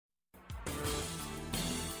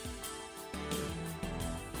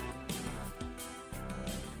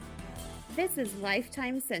This is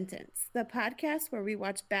Lifetime Sentence, the podcast where we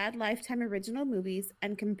watch bad Lifetime original movies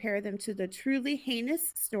and compare them to the truly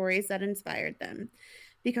heinous stories that inspired them.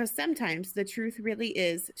 Because sometimes the truth really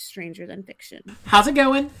is stranger than fiction. How's it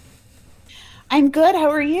going? I'm good. How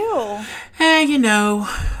are you? Hey,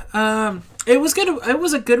 it was good. It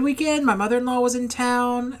was a good weekend. My mother-in-law was in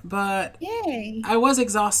town, but Yay. I was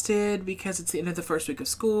exhausted because it's the end of the first week of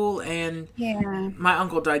school, and my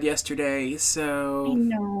uncle died yesterday, so I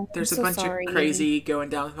know. There's I'm a bunch so sorry. of crazy going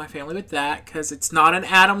down with my family with that, because it's not an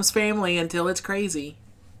Addams family until it's crazy.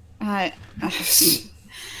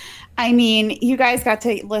 I mean, you guys got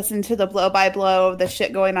to listen to the blow-by-blow of the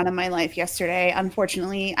shit going on in my life yesterday.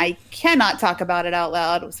 Unfortunately, I cannot talk about it out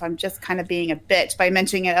loud, so I'm just kind of being a bitch by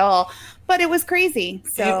mentioning it all. But it was crazy.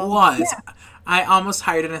 So It was. Yeah. I almost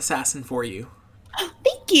hired an assassin for you.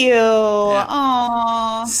 Thank you. Yeah.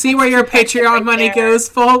 Aww. See where your Patreon money goes,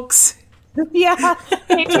 folks. Yeah.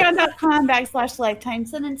 Patreon.com/lifetime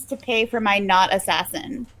sentence to pay for my not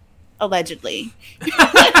assassin. Allegedly.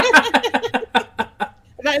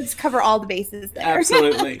 Let's cover all the bases there.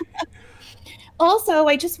 Absolutely. Also,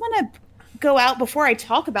 I just want to go out before I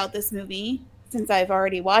talk about this movie, since I've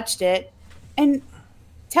already watched it, and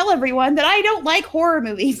tell everyone that I don't like horror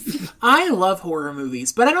movies. I love horror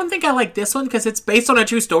movies, but I don't think I like this one because it's based on a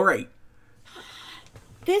true story.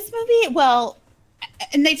 This movie, well,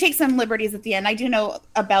 and they take some liberties at the end. I do know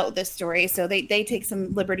about this story, so they take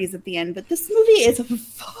some liberties at the end, but this movie is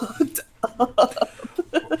fucked up.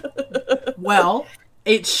 Well,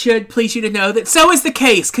 it should please you to know that so is the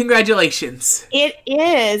case. Congratulations. It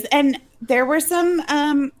is. And there were some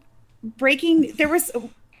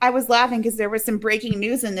I was laughing because there was some breaking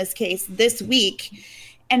news in this case this week.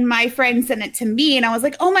 And my friend sent it to me and I was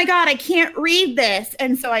like, oh my God, I can't read this.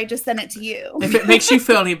 And so I just sent it to you. If it makes you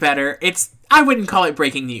feel any better, I wouldn't call it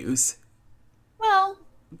breaking news. Well.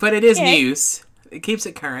 But it is news. It keeps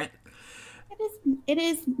it current. It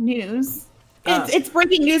is news. It's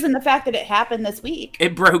breaking news in the fact that it happened this week.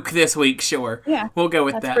 It broke this week, sure. Yeah. We'll go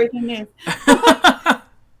with that. Breaking news.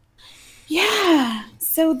 Yeah.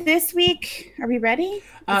 So this week, are we ready?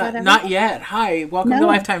 Not yet. Hi. Welcome to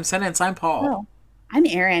Lifetime Sentence. I'm Paul. Oh, I'm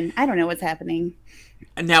Aaron. I don't know what's happening.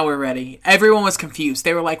 And now we're ready. Everyone was confused.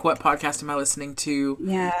 They were like, what podcast am I listening to?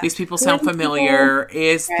 Yeah. These people sound familiar.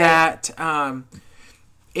 Is that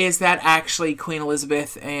actually Queen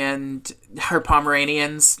Elizabeth and her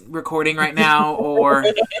Pomeranians recording right now? Or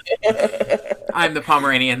I'm the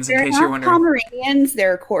Pomeranians, in case you're wondering. Pomeranians,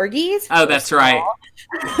 they're corgis. Oh, that's right.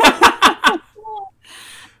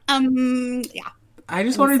 Yeah. I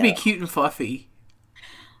just wanted to be cute and fluffy.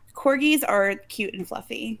 Corgis are cute and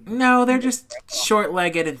fluffy. No, they're just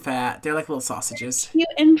short-legged and fat. They're like little sausages. Cute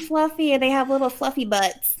and fluffy, and they have little fluffy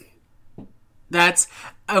butts. That's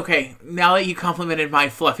okay. Now that you complimented my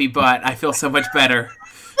fluffy butt, I feel so much better.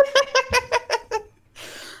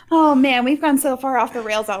 Oh man, we've gone so far off the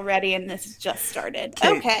rails already, and this has just started.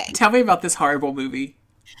 Okay. Tell me about this horrible movie.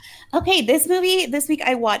 Okay, this week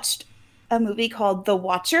I watched a movie called The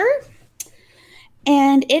Watcher,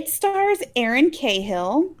 and it stars Erin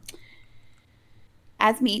Cahill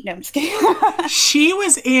as me. No, I'm just kidding. She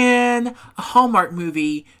was in a Hallmark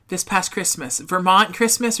movie this past Christmas. Vermont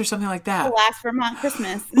Christmas or something like that. The last Vermont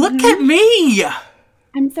Christmas. Look at me!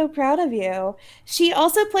 I'm so proud of you. She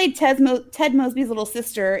also played Ted Mosby's little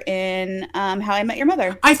sister in How I Met Your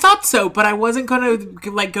Mother. I thought so, but I wasn't going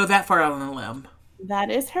to go that far out on a limb. That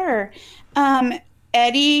is her.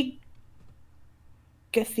 Eddie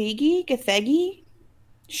Gathegi?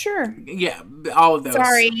 Sure. Yeah, all of those.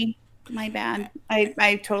 Sorry. My bad.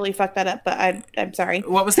 I totally fucked that up, but I'm sorry.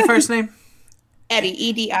 What was the first name? Eddie,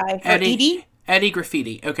 E-D-I. Eddie? Eddie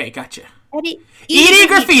Graffiti. Okay, gotcha. Edie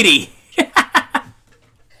Graffiti!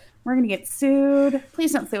 We're going to get sued.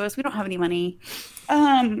 Please don't sue us. We don't have any money.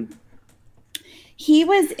 He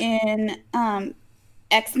was in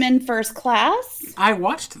X-Men First Class. I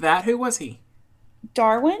watched that. Who was he?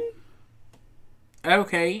 Darwin.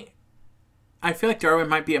 Okay. I feel like Darwin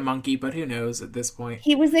might be a monkey, but who knows at this point.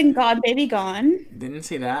 He was in God Baby Gone. Didn't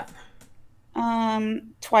see that.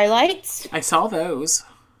 Twilight. I saw those.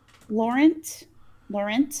 Laurent.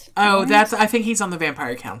 Oh, I think he's on the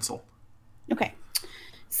Vampire Council. Okay.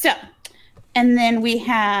 So, and then we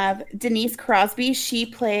have Denise Crosby. She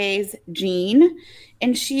plays Jean,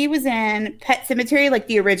 and she was in Pet Sematary, like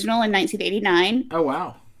the original in 1989. Oh,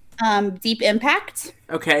 wow. Deep Impact.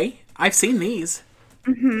 Okay. I've seen these.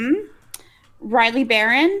 Mm-hmm. Riley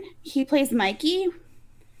Barron. He plays Mikey,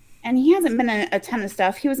 and he hasn't been in a ton of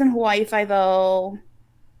stuff. He was in Hawaii Five-0.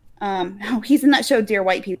 He's in that show Dear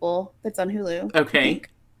White People that's on Hulu. Okay.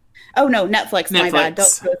 Oh no, Netflix. My bad. Don't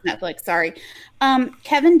Netflix. go with Netflix. Sorry.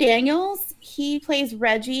 Kevin Daniels. He plays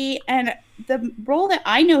Reggie, and the role that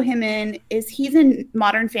I know him in is he's in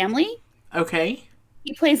Modern Family. Okay.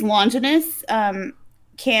 He plays Longinus,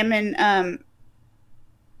 Cam and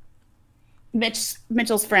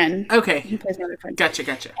Mitchell's friend. Okay. He plays another friend.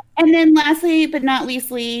 Gotcha. And then lastly, but not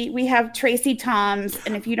leastly, we have Tracy Toms.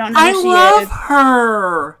 And if you don't know I who she love is,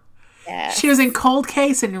 her. yeah. She was in Cold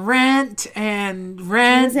Case and Rent. She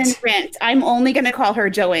was in Rent. I'm only going to call her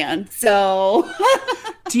Joanne. So,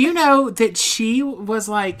 Do you know that she was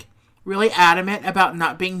like really adamant about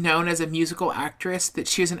not being known as a musical actress? That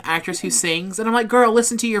she was an actress who sings, and I'm like, girl,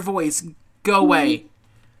 listen to your voice. Go away.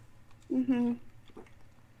 Mm-hmm.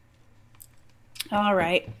 All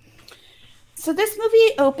right. So this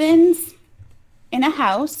movie opens in a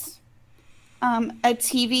house. A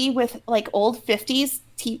TV with like old 50s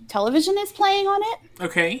television is playing on it.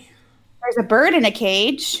 Okay. There's a bird in a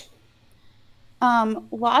cage.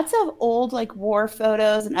 Lots of old like war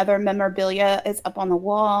photos and other memorabilia is up on the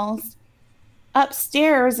walls.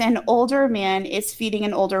 Upstairs, an older man is feeding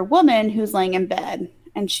an older woman who's laying in bed,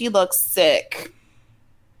 and she looks sick.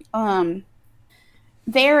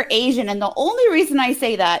 They're Asian, and the only reason I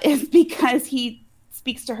say that is because he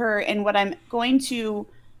speaks to her in what I'm going to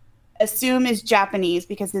assume is Japanese,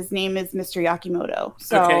 because his name is Mr. Yakimoto.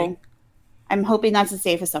 So okay. I'm hoping that's a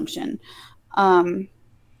safe assumption.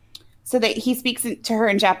 So that he speaks to her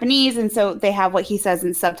in Japanese, and so they have what he says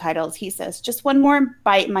in subtitles. He says, "Just one more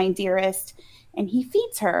bite, my dearest," and he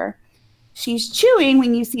feeds her. She's chewing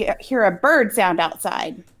when you hear a bird sound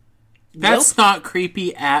outside. That's not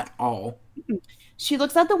creepy at all. She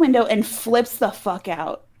looks out the window and flips the fuck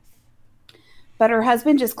out. But her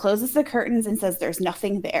husband just closes the curtains and says there's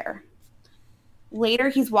nothing there. Later,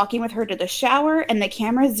 he's walking with her to the shower, and the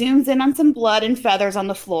camera zooms in on some blood and feathers on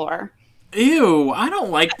the floor. Ew, I don't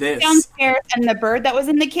like this. Downstairs, and the bird that was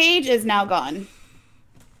in the cage is now gone.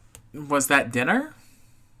 Was that dinner?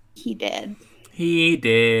 He did.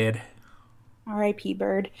 R.I.P.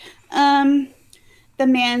 bird. The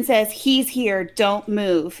man says, "He's here, don't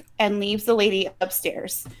move," and leaves the lady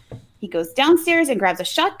upstairs. He goes downstairs and grabs a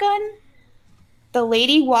shotgun. The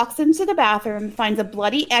lady walks into the bathroom, finds a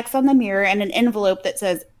bloody X on the mirror and an envelope that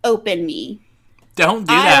says, "Open me." Don't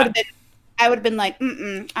do that. I would have been like,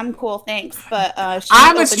 I'm cool, thanks. But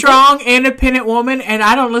I'm a strong, independent woman, and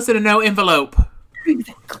I don't listen to no envelope.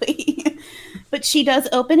 Exactly. But she does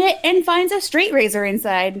open it and finds a straight razor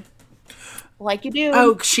inside. Like you do.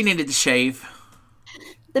 Oh, she needed to shave.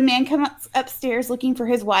 The man comes upstairs looking for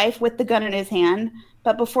his wife with the gun in his hand.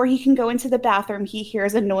 But before he can go into the bathroom, he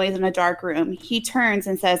hears a noise in a dark room. He turns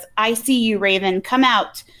and says, "I see you, Raven. Come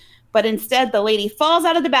out." But instead, the lady falls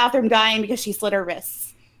out of the bathroom dying because she slit her wrists.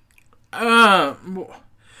 I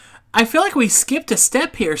feel like we skipped a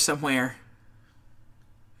step here somewhere.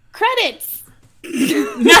 Credits!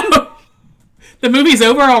 No! The movie's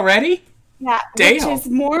over already? Yeah, damn. Which is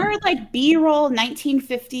more like B-roll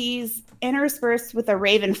 1950s interspersed with a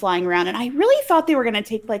raven flying around. And I really thought they were going to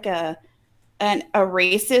take like a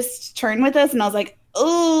racist turn with us. And I was like,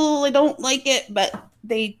 oh, I don't like it. But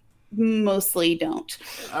they mostly don't.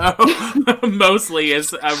 Oh, mostly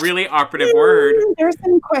is a really operative word. There's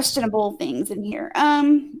some questionable things in here.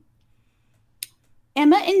 Emma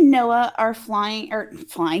and Noah are flying.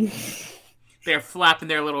 They're flapping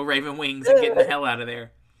their little raven wings and getting the hell out of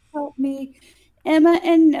there. Help me. Emma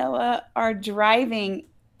and Noah are driving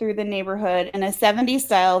through the neighborhood in a 70s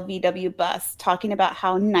style VW bus, talking about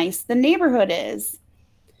how nice the neighborhood is.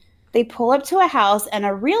 They pull up to a house, and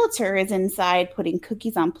a realtor is inside putting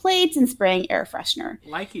cookies on plates and spraying air freshener.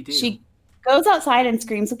 Like you do. She goes outside and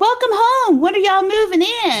screams, "Welcome home! When are y'all moving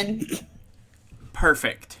in?"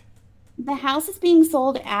 Perfect. The house is being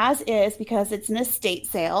sold as is because it's an estate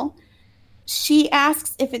sale. She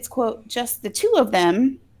asks if it's, quote, just the two of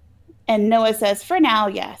them. And Noah says, for now,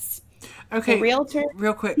 yes. Okay, the realtor,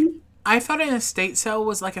 real quick. I thought an estate sale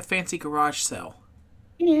was like a fancy garage sale.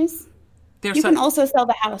 It is. You can also sell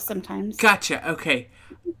the house sometimes. Gotcha, okay.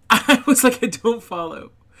 I was like, I don't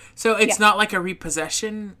follow. So it's not like a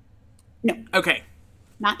repossession? No. Okay.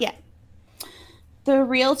 Not yet. The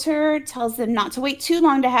realtor tells them not to wait too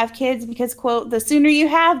long to have kids because, quote, the sooner you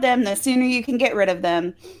have them, the sooner you can get rid of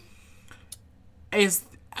them.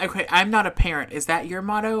 Okay, I'm not a parent. Is that your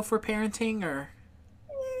motto for parenting, or?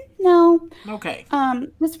 No. Okay.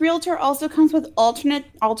 This realtor also comes with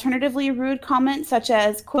alternatively rude comments such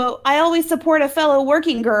as, quote, "I always support a fellow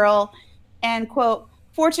working girl," and, quote,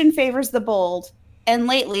 "Fortune favors the bold," and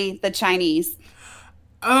lately, the Chinese.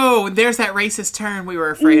 Oh, there's that racist turn we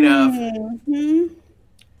were afraid of. Mm-hmm.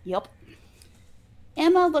 Yep.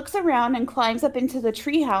 Emma looks around and climbs up into the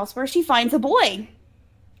treehouse where she finds a boy.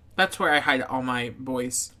 That's where I hide all my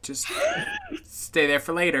boys. Just stay there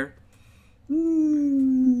for later. I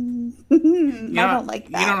don't like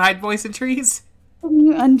that. You don't hide boys in trees?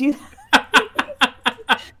 You undo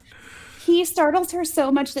that. He startles her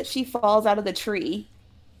so much that she falls out of the tree.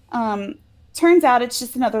 Turns out it's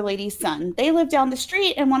just another lady's son. They live down the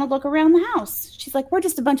street and want to look around the house. She's like, we're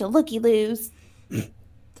just a bunch of looky-loos.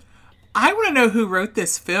 I want to know who wrote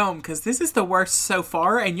this film, because this is the worst so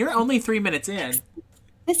far, and you're only 3 minutes in.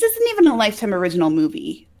 This isn't even a Lifetime original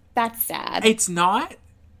movie. That's sad. It's not?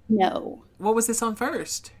 No. What was this on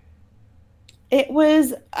first?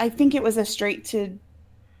 I think it was a straight to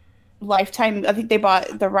Lifetime. I think they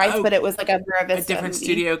bought the rights, but it was like a Vera Vista different movie.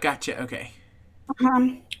 studio? Gotcha, okay.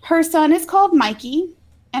 Her son is called Mikey,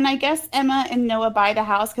 and I guess Emma and Noah buy the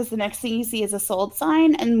house because the next thing you see is a sold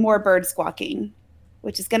sign and more bird squawking,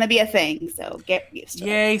 which is going to be a thing, so get used to it.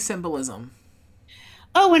 Yay, symbolism.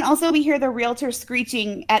 Oh, and also we hear the realtor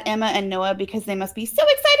screeching at Emma and Noah because they must be so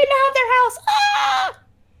excited to have their house. Ah!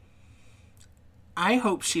 I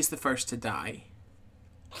hope she's the first to die.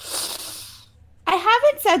 I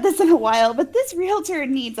haven't said this in a while, but this realtor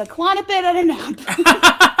needs a Klonopin and a nap.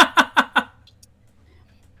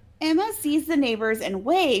 Emma sees the neighbors and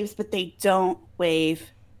waves, but they don't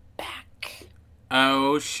wave back.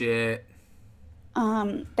 Oh, shit.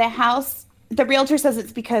 The realtor says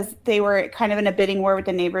it's because they were kind of in a bidding war with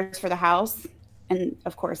the neighbors for the house. And,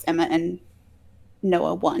 of course, Emma and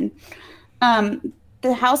Noah won.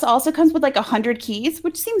 The house also comes with, 100 keys,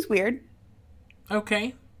 which seems weird.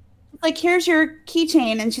 Okay. Like, here's your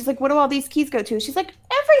keychain. And she's like, what do all these keys go to? She's like,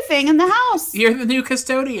 everything in the house. You're the new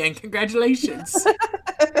custodian. Congratulations.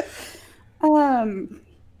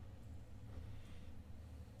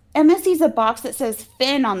 Emma sees a box that says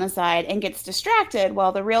Finn on the side and gets distracted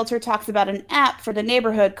while the realtor talks about an app for the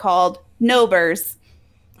neighborhood called Nobers.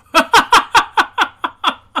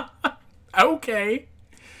 Okay.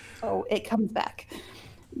 Oh, it comes back.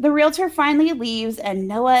 The realtor finally leaves and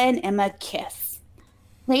Noah and Emma kiss.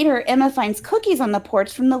 Later, Emma finds cookies on the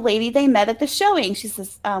porch from the lady they met at the showing. She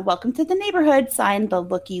says, welcome to the neighborhood, signed the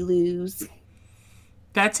Looky-Loos.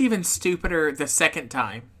 That's even stupider the second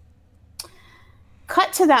time.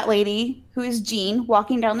 Cut to that lady, who is Jean,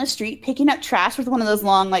 walking down the street, picking up trash with one of those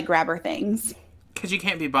long, grabber things. Because you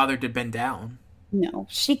can't be bothered to bend down. No.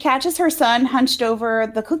 She catches her son hunched over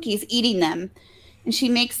the cookies, eating them. And she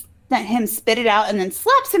makes him spit it out and then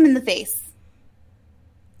slaps him in the face.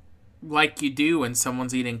 Like you do when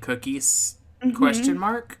someone's eating cookies? Question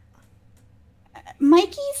mark?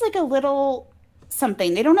 Mikey's a little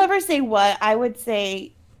something. They don't ever say what. I would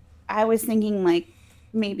say, I was thinking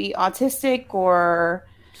maybe autistic or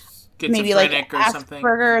maybe or something.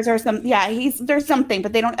 Asperger's or something. Yeah, there's something,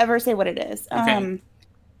 but they don't ever say what it is. Okay.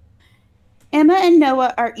 Emma and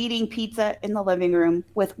Noah are eating pizza in the living room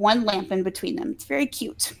with one lamp in between them. It's very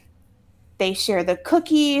cute. They share the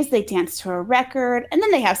cookies, they dance to a record, and then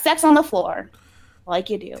they have sex on the floor. Like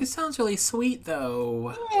you do. This sounds really sweet,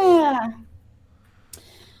 though. Yeah.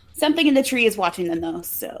 Something in the tree is watching them, though,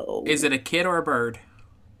 so... Is it a kid or a bird?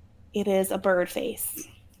 It is a bird face.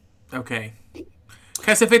 Okay.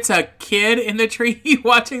 Because if it's a kid in the tree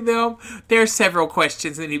watching them, there are several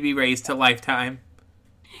questions that need to be raised to Lifetime.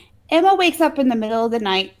 Emma wakes up in the middle of the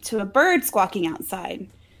night to a bird squawking outside.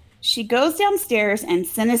 She goes downstairs and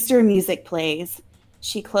sinister music plays.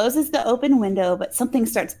 She closes the open window, but something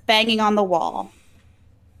starts banging on the wall.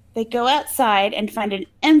 They go outside and find an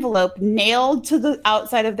envelope nailed to the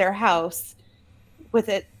outside of their house with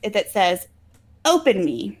it that says, "Open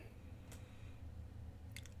me."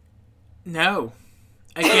 No.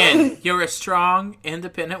 Again, you're a strong,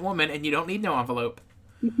 independent woman, and you don't need no envelope.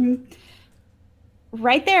 Mm-hmm.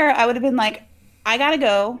 Right there, I would have been like, I gotta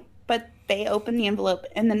go. But they open the envelope,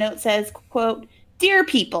 and the note says, quote, "Dear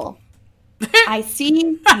people, I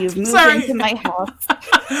see you've moved into my house."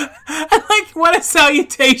 What a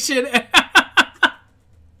salutation.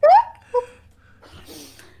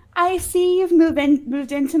 I see you've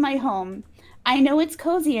moved into my home. I know it's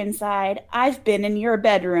cozy inside. I've been in your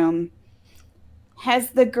bedroom.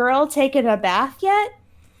 Has the girl taken a bath yet?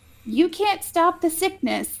 You can't stop the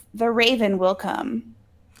sickness. The raven will come.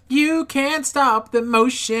 You can't stop the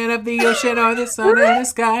motion of the ocean or the sun or the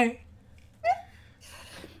sky.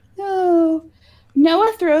 Oh.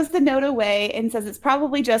 Noah throws the note away and says it's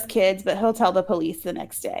probably just kids, but he'll tell the police the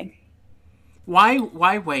next day. Why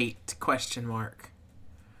wait? Question mark.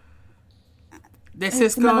 This It's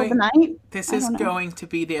is the middle of going. the night? This is going to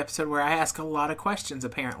be the episode where I ask a lot of questions.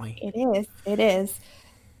 Apparently, It is.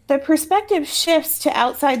 The perspective shifts to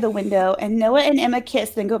outside the window, and Noah and Emma kiss,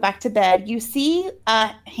 then go back to bed. You see a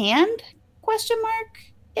hand, question mark,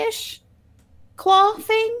 ish, claw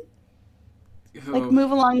thing, like Ooh.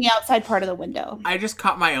 move along the outside part of the window. I just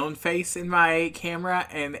caught my own face in my camera,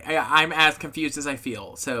 and I'm as confused as I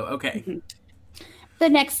feel. So, okay. Mhm. The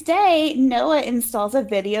next day, Noah installs a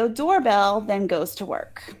video doorbell, then goes to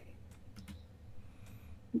work.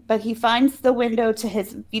 But he finds the window to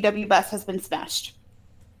his VW bus has been smashed.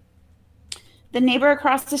 The neighbor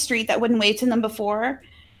across the street that wouldn't wave to them before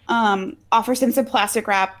offers him some plastic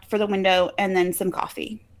wrap for the window and then some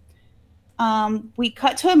coffee. We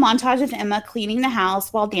cut to a montage of Emma cleaning the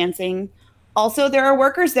house while dancing. Also, there are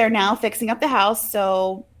workers there now fixing up the house,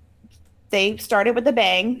 so they started with a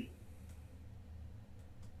bang.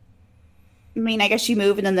 I mean, I guess you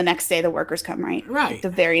move and then the next day the workers come, right? Right. Like the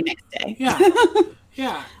very next day. Yeah.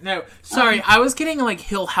 Yeah. No, sorry. I was getting like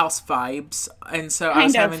Hill House vibes, and so I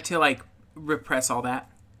was having to like repress all that.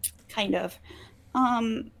 Kind of.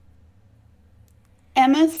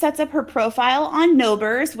 Emma sets up her profile on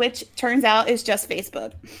Nobers, which turns out is just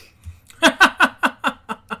Facebook.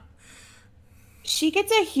 She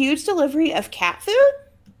gets a huge delivery of cat food,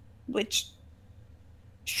 which,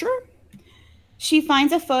 sure. She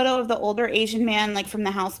finds a photo of the older Asian man, like from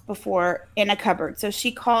the house before, in a cupboard. So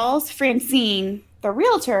she calls Francine, the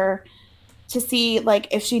realtor, to see like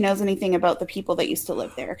if she knows anything about the people that used to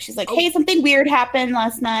live there. She's like, "Hey, something weird happened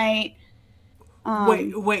last night."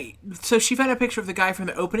 Wait. So she found a picture of the guy from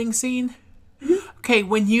the opening scene? Mm-hmm. Okay,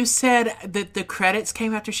 when you said that the credits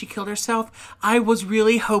came after she killed herself, I was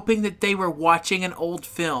really hoping that they were watching an old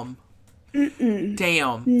film. Mm-mm.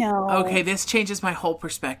 Damn. No. Okay, this changes my whole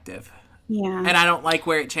perspective. Yeah. And I don't like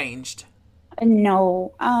where it changed.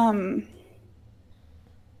 No.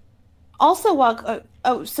 Also, while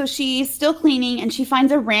so she's still cleaning and she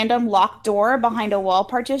finds a random locked door behind a wall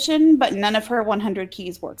partition, but none of her 100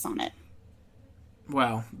 keys works on it.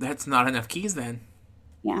 Well, that's not enough keys then.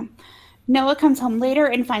 Yeah. Noah comes home later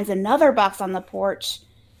and finds another box on the porch,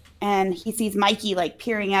 and he sees Mikey like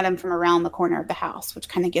peering at him from around the corner of the house, which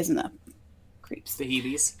kind of gives him the creeps. The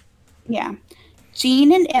heebies. Yeah.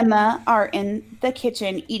 Jean and Emma are in the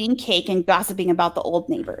kitchen eating cake and gossiping about the old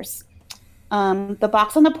neighbors. The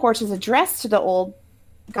box on the porch is addressed to the old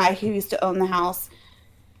guy who used to own the house.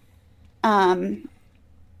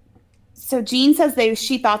 So Jean says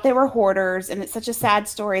she thought they were hoarders, and it's such a sad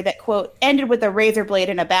story that, quote, ended with a razor blade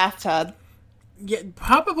in a bathtub. Yeah,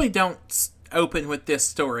 probably don't open with this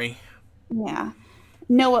story. Yeah.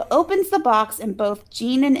 Noah opens the box, and both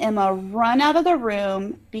Jean and Emma run out of the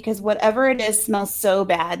room because whatever it is smells so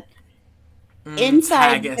bad.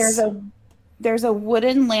 Inside, haggis. there's a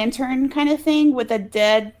wooden lantern kind of thing with a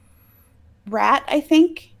dead rat, I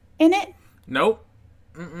think, in it. Nope.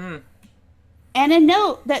 Mm-mm. And a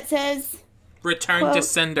note that says, "Return quote, to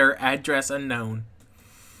sender, address unknown."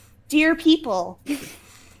 "Dear people,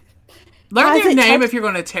 learn their name if you're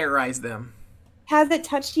going to terrorize them. Has it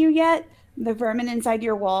touched you yet? The vermin inside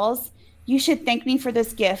your walls? You should thank me for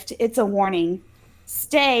this gift. It's a warning.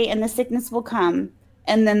 Stay and the sickness will come,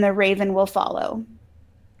 and then the raven will follow."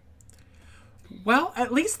 Well,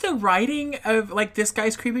 at least the writing of, like, this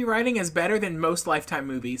guy's creepy writing is better than most Lifetime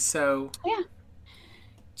movies, so... Yeah.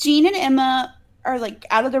 Jean and Emma are, like,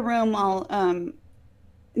 out of the room while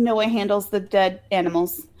Noah handles the dead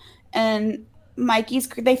animals. And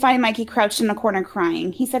they find Mikey crouched in a corner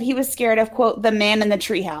crying. He said he was scared of, quote, the man in the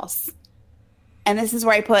treehouse. And this is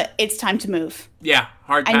where I put, it's time to move. Yeah,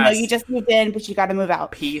 hard pass. I know you just moved in, but you got to move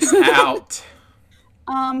out. Peace out.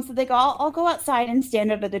 So they all go outside and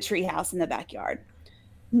stand under the treehouse in the backyard.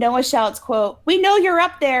 Noah shouts, quote, "We know you're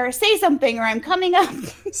up there. Say something or I'm coming up."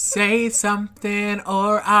 Say something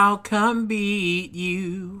or I'll come beat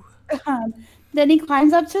you. Then he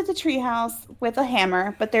climbs up to the treehouse with a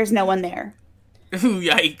hammer, but there's no one there. Ooh,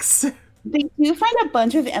 yikes. They do find a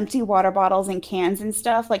bunch of empty water bottles and cans and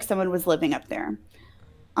stuff, like someone was living up there.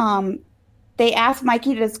 They ask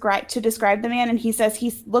Mikey to describe the man, and he says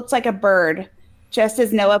he looks like a bird, just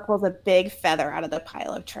as Noah pulls a big feather out of the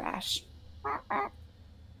pile of trash.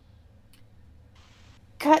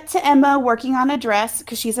 Cut to Emma working on a dress,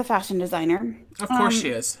 because she's a fashion designer. Of course she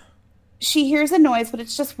is. She hears a noise, but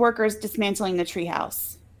it's just workers dismantling the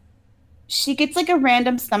treehouse. She gets like a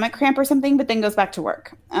random stomach cramp or something, but then goes back to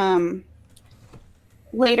work.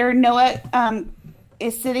 Later, Noah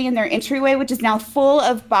is sitting in their entryway, which is now full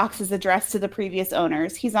of boxes addressed to the previous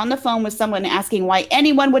owners. He's on the phone with someone asking why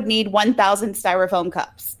anyone would need 1,000 styrofoam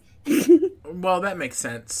cups. Well, that makes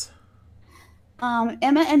sense.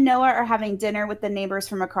 Emma and Noah are having dinner with the neighbors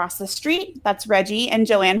from across the street. That's Reggie and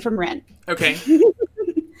Joanne from Rent. Okay.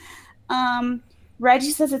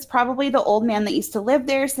 Reggie says it's probably the old man that used to live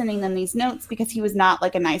there sending them these notes because he was not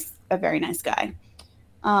like a very nice guy.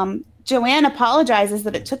 Joanne apologizes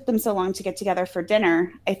that it took them so long to get together for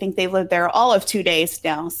dinner. I think they've lived there all of 2 days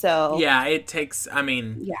now. So yeah, it takes,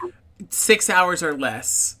 6 hours or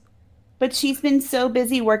less. But she's been so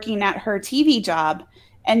busy working at her TV job.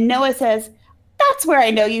 And Noah says, "That's where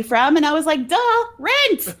I know you from." And I was like, duh,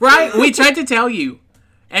 Rent. Right? We tried to tell you.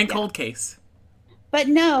 And Cold Case. But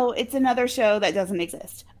no, it's another show that doesn't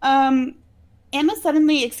exist. Emma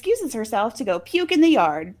suddenly excuses herself to go puke in the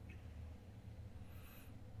yard.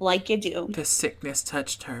 Like you do. The sickness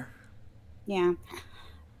touched her. Yeah.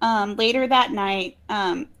 Later that night,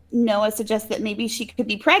 Noah suggests that maybe she could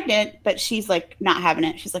be pregnant, but she's like not having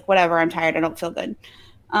it. She's like, whatever, I'm tired. I don't feel good.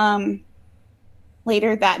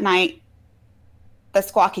 Later that night, the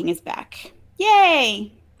squawking is back.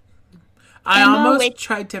 Yay! I almost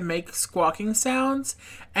tried to make squawking sounds,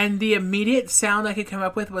 and the immediate sound I could come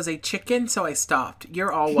up with was a chicken, so I stopped.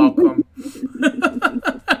 You're all welcome.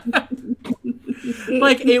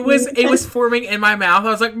 Like, it was forming in my mouth. I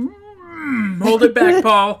was like, hold it back,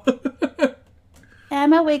 Paul.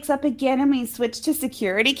 Emma wakes up again, and we switch to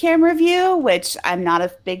security camera view, which I'm not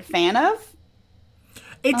a big fan of.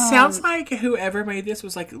 It sounds like whoever made this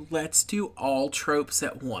was like, let's do all tropes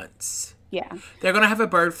at once. Yeah. They're going to have a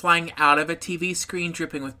bird flying out of a TV screen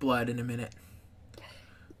dripping with blood in a minute.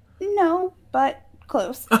 No, but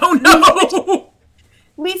close. Oh, no!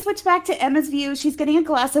 We switch back to Emma's view. She's getting a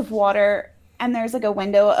glass of water, and there's like a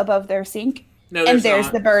window above their sink. No, there's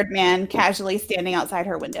not. The Birdman casually standing outside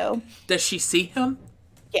her window. Does she see him?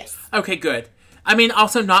 Yes. Okay, good. I mean,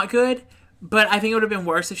 also not good, but I think it would have been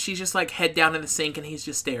worse if she's just like head down in the sink and he's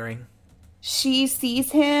just staring. She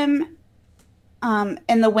sees him,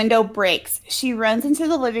 and the window breaks. She runs into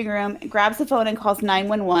the living room, grabs the phone, and calls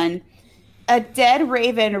 911. A dead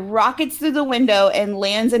raven rockets through the window and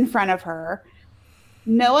lands in front of her.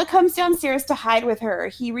 Noah comes downstairs to hide with her.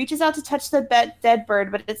 He reaches out to touch the dead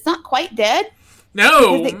bird, but it's not quite dead.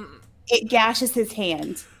 No! It gashes his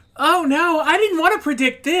hand. Oh, no. I didn't want to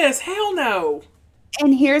predict this. Hell no.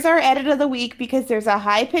 And here's our edit of the week because there's a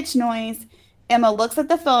high-pitched noise. Emma looks at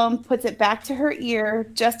the phone, puts it back to her ear,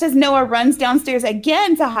 just as Noah runs downstairs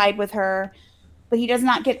again to hide with her. But he does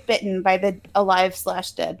not get bitten by the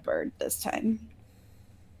alive/dead bird this time.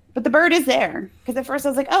 But the bird is there. Because at first I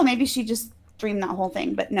was like, oh, maybe she just dreamed that whole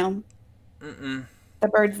thing. But no. Mm-mm. The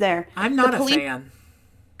bird's there. I'm not a fan.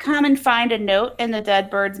 Come and find a note in the dead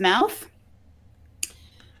bird's mouth.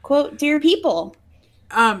 Quote, "Dear people."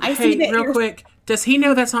 Hey, real quick. Does he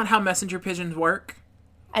know that's not how messenger pigeons work?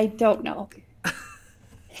 I don't know.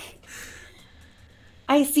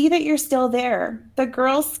 "I see that you're still there. The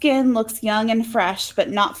girl's skin looks young and fresh, but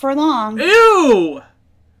not for long. Ew!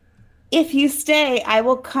 If you stay, I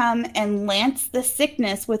will come and lance the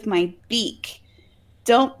sickness with my beak.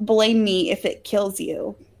 Don't blame me if it kills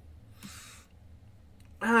you."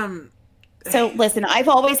 So listen, I've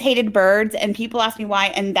always hated birds, and people ask me why,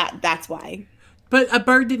 and that's why. But a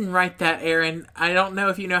bird didn't write that, Aaron. I don't know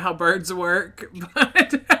if you know how birds work,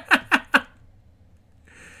 but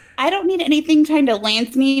I don't need anything trying to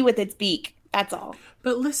lance me with its beak. That's all.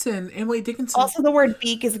 But listen, Emily Dickinson... Also, the word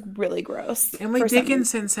beak is really gross. Emily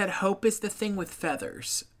Dickinson said, "Hope is the thing with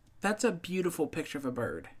feathers." That's a beautiful picture of a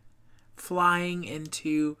bird. Flying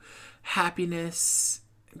into happiness,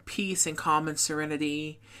 peace, and calm and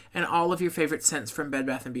serenity, and all of your favorite scents from Bed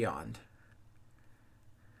Bath & Beyond.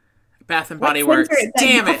 Bath and Body Works.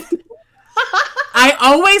 Damn it. I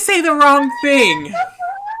always say the wrong thing.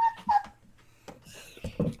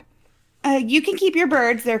 You can keep your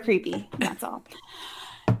birds. They're creepy. That's all.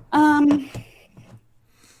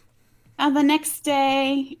 The next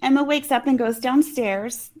day, Emma wakes up and goes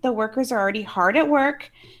downstairs. The workers are already hard at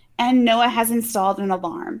work, and Noah has installed an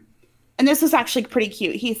alarm. And this was actually pretty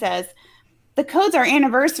cute. He says, "The code's our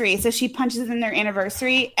anniversary." So she punches in their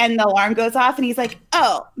anniversary, and the alarm goes off, and he's like,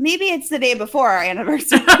 "Oh, maybe it's the day before our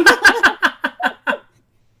anniversary."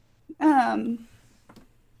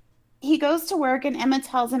 He goes to work, and Emma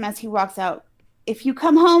tells him as he walks out, "If you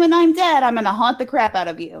come home and I'm dead, I'm going to haunt the crap out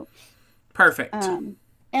of you." Perfect.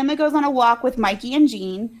 Emma goes on a walk with Mikey and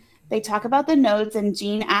Jean. They talk about the notes, and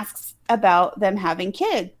Jean asks about them having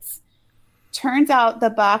kids. Turns out the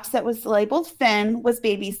box that was labeled Finn was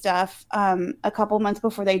baby stuff. A couple months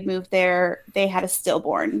before they'd moved there, they had a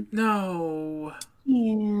stillborn. No.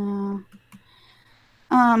 Yeah.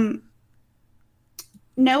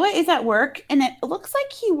 Noah is at work, and it looks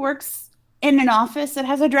like he works in an office that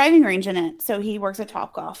has a driving range in it. So he works at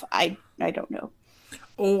Topgolf. I don't know.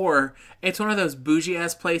 Or it's one of those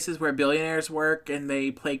bougie-ass places where billionaires work and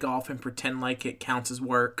they play golf and pretend like it counts as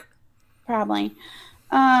work. Probably.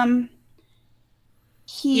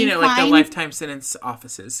 You know, like the lifetime sentence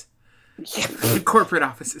offices. Corporate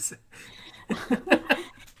offices.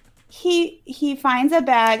 He finds a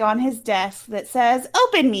bag on his desk that says,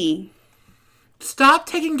 "Open me." Stop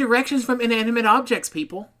taking directions from inanimate objects,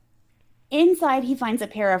 people. Inside, he finds a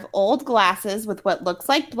pair of old glasses with what looks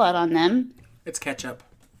like blood on them. It's ketchup.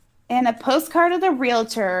 And a postcard of the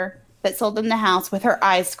realtor that sold him the house with her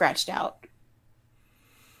eyes scratched out.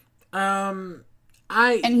 And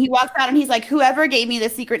he walks out and he's like, "Whoever gave me the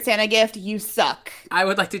Secret Santa gift, you suck." I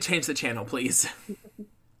would like to change the channel, please.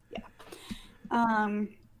 Yeah.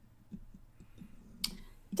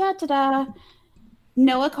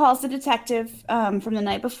 Noah calls the detective from the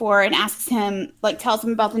night before and asks him, tells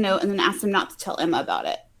him about the note and then asks him not to tell Emma about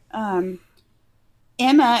it.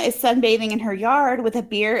 Emma is sunbathing in her yard with a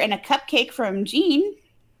beer and a cupcake from Jean.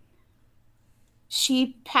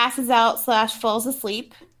 She passes out / falls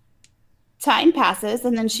asleep. Time passes,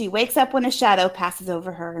 and then she wakes up when a shadow passes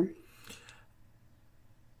over her.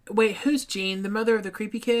 Wait, who's Jean? The mother of the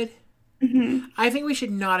creepy kid? Mm-hmm. I think we should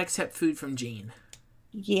not accept food from Jean.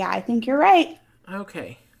 Yeah, I think you're right.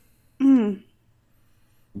 Okay.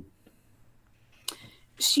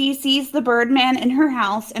 She sees the Birdman in her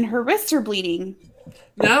house, and her wrists are bleeding.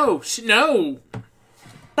 No.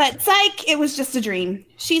 But psych, it was just a dream.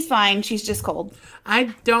 She's fine. She's just cold.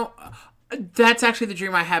 That's actually the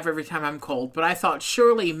dream I have every time I'm cold. But I thought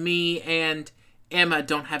surely me and Emma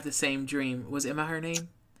don't have the same dream. Was Emma her name?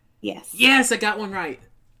 Yes. Yes, I got one right.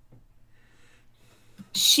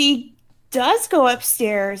 She does go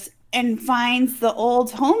upstairs and finds the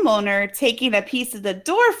old homeowner taking a piece of the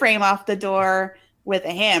door frame off the door with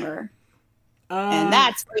a hammer. And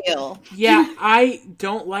that's real. Yeah, I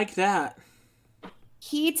don't like that.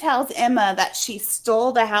 He tells Emma that she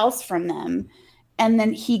stole the house from them, and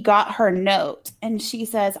then he got her note. And she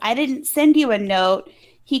says, "I didn't send you a note."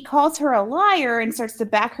 He calls her a liar and starts to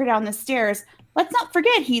back her down the stairs. Let's not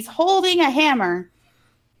forget, he's holding a hammer.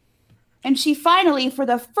 And she finally, for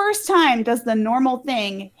the first time, does the normal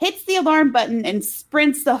thing, hits the alarm button, and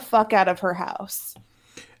sprints the fuck out of her house.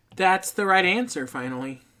 That's the right answer,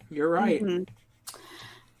 finally. You're right. Mm-hmm.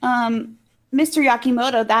 Mr.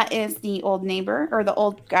 Yakimoto, that is the old neighbor, or the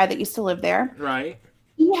old guy that used to live there. Right.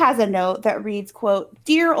 He has a note that reads, quote,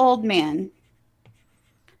 "Dear old man,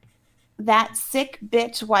 that sick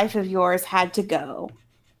bitch wife of yours had to go.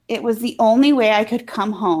 It was the only way I could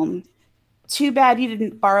come home. Too bad you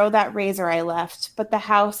didn't borrow that razor I left, but the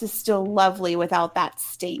house is still lovely without that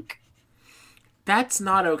stink." That's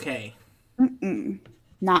not okay.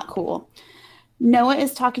 Not cool. Noah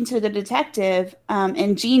is talking to the detective,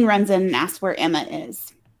 and Jean runs in and asks where Emma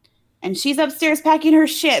is. And she's upstairs packing her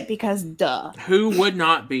shit because duh. Who would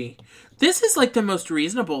not be? This is like the most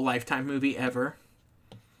reasonable Lifetime movie ever.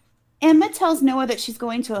 Emma tells Noah that she's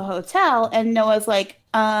going to a hotel, and Noah's like,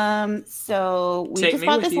 so we just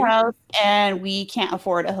bought this house, and we can't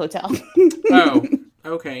afford a hotel. Oh,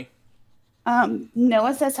 okay.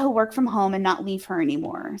 Noah says he'll work from home and not leave her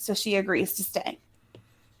anymore, so she agrees to stay.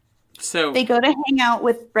 So they go to hang out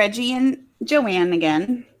with Reggie and Joanne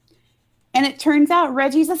again, and it turns out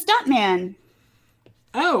Reggie's a stuntman.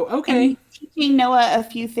 Oh, okay. And he's teaching Noah a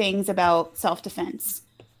few things about self-defense.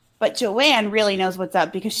 But Joanne really knows what's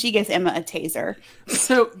up because she gives Emma a taser.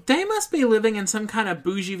 So they must be living in some kind of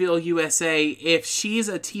Bougieville, USA, if she's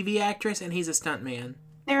a TV actress and he's a stuntman.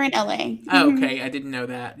 They're in LA. Oh, okay, I didn't know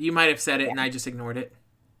that. You might have said it and I just ignored it.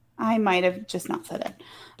 I might have just not said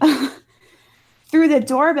it. Through the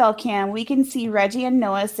doorbell cam, we can see Reggie and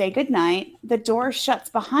Noah say goodnight. The door shuts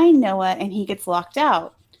behind Noah and he gets locked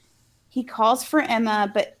out. He calls for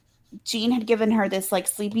Emma, but Jean had given her this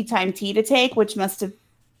sleepy time tea to take, which must have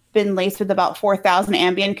been laced with about 4,000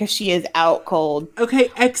 Ambien because she is out cold. Okay,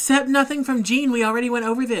 accept nothing from Jean. We already went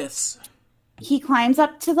over this. He climbs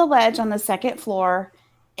up to the ledge on the second floor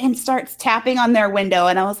and starts tapping on their window.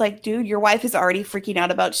 And I was like, dude, your wife is already freaking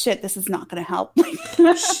out about shit. This is not going to help.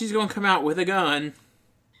 She's going to come out with a gun.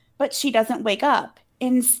 But she doesn't wake up.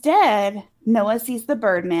 Instead, Noah sees the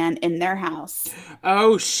Birdman in their house.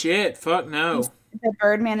 Oh, shit. Fuck no. The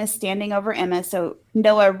Birdman is standing over Emma. So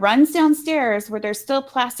Noah runs downstairs where there's still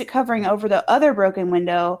plastic covering over the other broken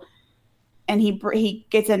window. And he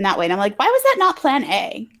gets in that way. And I'm like, why was that not plan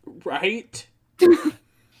A? Right?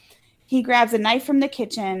 He grabs a knife from the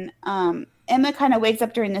kitchen. Emma kind of wakes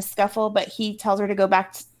up during the scuffle, but he tells her to go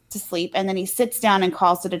back to sleep. And then he sits down and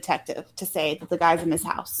calls the detective to say that the guy's in his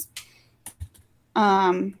house.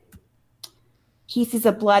 He sees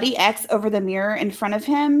a bloody X over the mirror in front of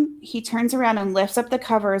him. He turns around and lifts up the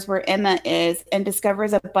covers where Emma is and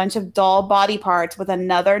discovers a bunch of doll body parts with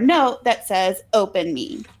another note that says, "Open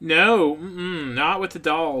me." No, not with the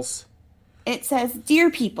dolls. It says,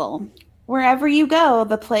 "Dear people, wherever you go,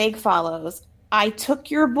 the plague follows. I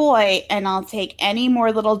took your boy, and I'll take any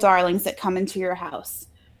more little darlings that come into your house.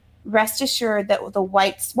 Rest assured that what the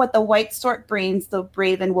white stork brings, the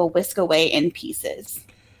raven will whisk away in pieces."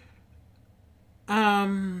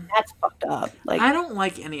 That's fucked up. Like, I don't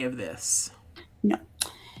like any of this. No.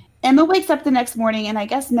 Emma wakes up the next morning, and I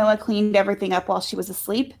guess Noah cleaned everything up while she was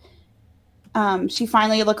asleep. She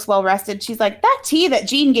finally looks well rested. She's like, "That tea that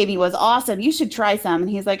Jean gave me was awesome. You should try some."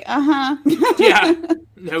 And he's like, "Uh-huh." Yeah,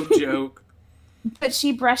 no joke. But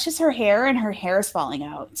she brushes her hair, and her hair is falling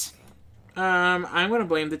out. I'm going to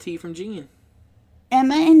blame the tea from Jean.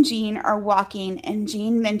 Emma and Jean are walking, and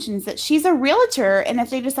Jean mentions that she's a realtor, and if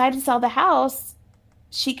they decide to sell the house,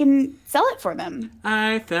 she can sell it for them.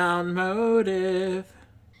 I found motive.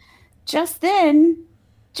 Just then,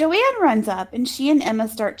 Joanne runs up, and she and Emma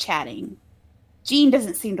start chatting. Jean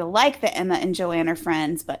doesn't seem to like that Emma and Joanne are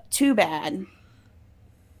friends, but too bad.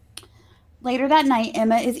 Later that night,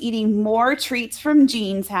 Emma is eating more treats from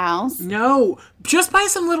Jean's house. No, just buy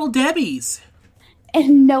some Little Debbie's.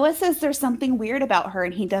 And Noah says there's something weird about her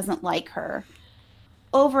and he doesn't like her.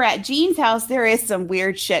 Over at Jean's house, there is some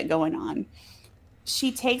weird shit going on.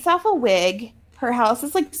 She takes off a wig. Her house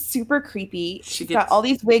is like super creepy. She's got all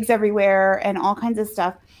these wigs everywhere and all kinds of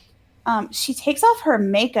stuff. She takes off her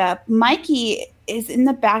makeup. Mikey is in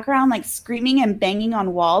the background like screaming and banging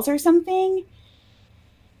on walls or something.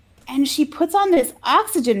 And she puts on this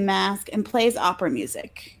oxygen mask and plays opera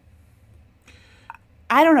music.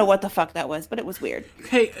 I don't know what the fuck that was, but it was weird.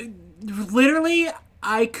 Okay, literally,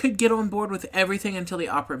 I could get on board with everything until the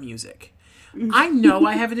opera music. I know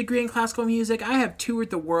I have a degree in classical music. I have toured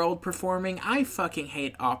the world performing. I fucking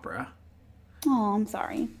hate opera. Oh, I'm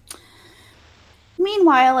sorry.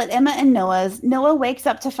 Meanwhile, at Emma and Noah's, Noah wakes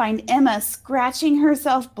up to find Emma scratching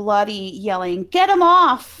herself bloody, yelling, "Get him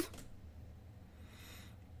off!"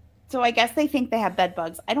 So I guess they think they have bed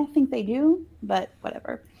bugs. I don't think they do, but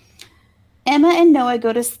whatever. Emma and Noah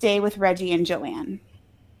go to stay with Reggie and Joanne.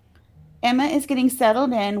 Emma is getting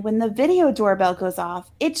settled in when the video doorbell goes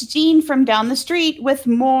off. It's Jean from down the street with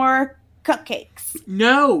more cupcakes.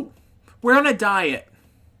 No, we're on a diet.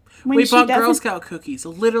 We bought Girl Scout cookies.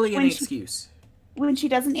 Literally an excuse. When she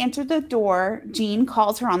doesn't answer the door, Jean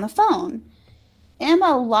calls her on the phone.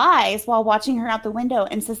 Emma lies while watching her out the window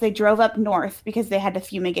and says they drove up north because they had to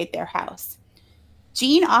fumigate their house.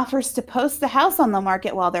 Jean offers to post the house on the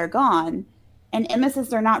market while they're gone, and Emma says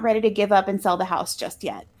they're not ready to give up and sell the house just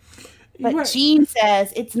yet. But right. Jean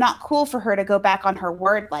says it's not cool for her to go back on her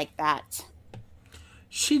word like that.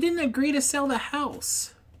 She didn't agree to sell the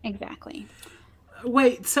house. Exactly.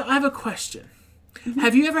 Wait, so I have a question. Mm-hmm.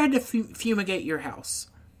 Have you ever had to fumigate your house?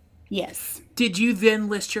 Yes. Did you then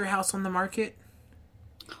list your house on the market?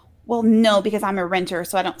 Well, no, because I'm a renter,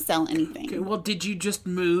 so I don't sell anything. Okay, well, did you just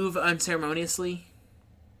move unceremoniously?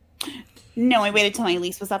 No, I waited till my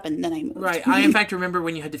lease was up and then I moved. Right. I, in fact, remember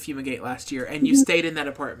when you had to fumigate last year and you stayed in that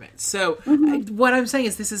apartment. So what I'm saying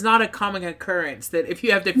is this is not a common occurrence that if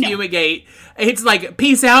you have to fumigate, it's like,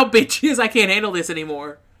 peace out, bitches. I can't handle this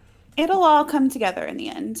anymore. It'll all come together in the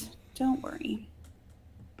end. Don't worry.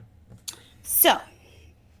 So,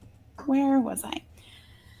 where was I?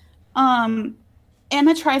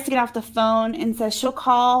 Emma tries to get off the phone and says she'll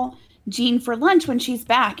call Jean for lunch when she's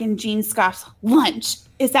back, and Jean scoffs, "Lunch?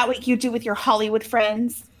 Is that what you do with your Hollywood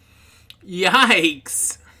friends?"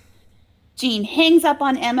 Yikes. Jean hangs up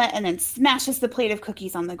on Emma and then smashes the plate of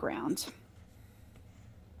cookies on the ground.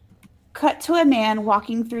 Cut to a man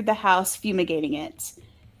walking through the house, fumigating it.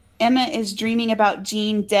 Emma is dreaming about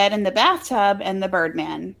Jean dead in the bathtub and the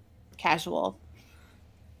Birdman. Casual.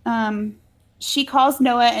 She calls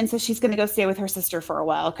Noah and says she's going to go stay with her sister for a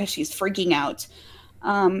while because she's freaking out.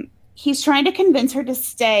 He's trying to convince her to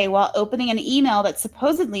stay while opening an email that's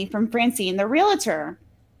supposedly from Francine, the realtor.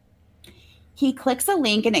 He clicks a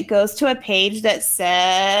link and it goes to a page that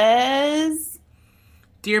says,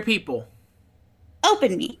 "Dear people,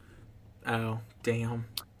 open me." Oh, damn.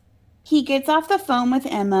 He gets off the phone with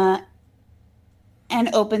Emma and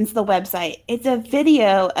opens the website. It's a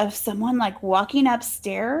video of someone like walking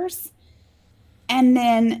upstairs, and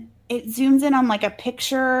then it zooms in on like a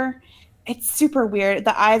picture. It's super weird.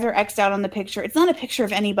 The eyes are X'd out on the picture. It's not a picture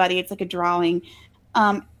of anybody. It's like a drawing.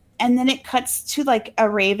 And then it cuts to like a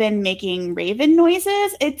raven making raven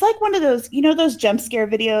noises. It's like one of those, you know, those jump scare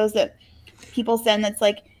videos that people send that's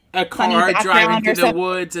like a car driving through the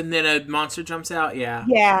woods and then a monster jumps out. Yeah.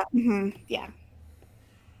 Yeah. Mm-hmm. Yeah.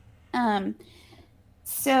 Um,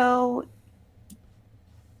 so,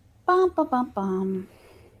 bum, bum, bum, bum.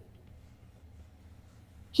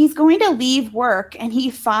 He's going to leave work and he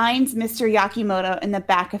finds Mr. Yakimoto in the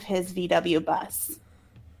back of his VW bus.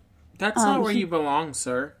 That's not where you belong,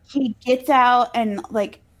 sir. He gets out and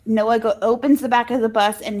like Noah opens the back of the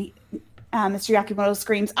bus and Mr. Yakimoto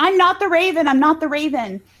screams, "I'm not the Raven! I'm not the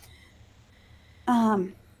Raven!"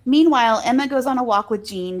 Meanwhile, Emma goes on a walk with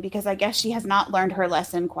Jean because I guess she has not learned her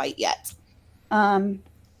lesson quite yet.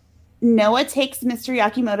 Noah takes Mr.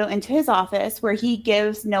 Yakimoto into his office where he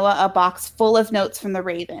gives Noah a box full of notes from the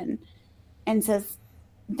Raven and says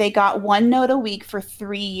they got 1 note a week for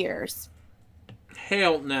 3 years.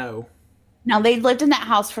 Hell no. Now, they lived in that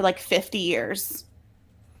house for like 50 years.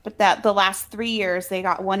 But the last 3 years, they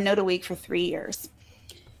got 1 note a week for 3 years.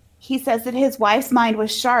 He says that his wife's mind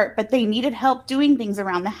was sharp, but they needed help doing things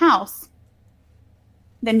around the house.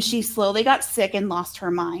 Then she slowly got sick and lost her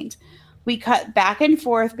mind. We cut back and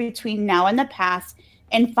forth between now and the past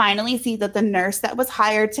and finally see that the nurse that was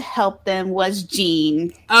hired to help them was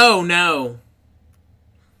Jean. Oh, no.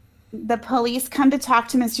 The police come to talk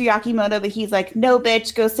to Mr. Yakimoto, but he's like, "No,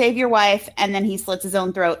 bitch, go save your wife." And then he slits his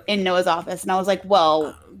own throat in Noah's office. And I was like,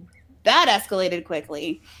 well, that escalated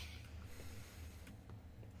quickly.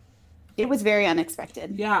 It was very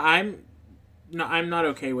unexpected. Yeah, I'm not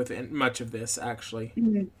okay with much of this, actually.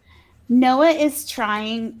 Mm-hmm. Noah is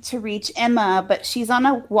trying to reach Emma, but she's on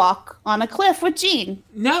a walk on a cliff with Jean.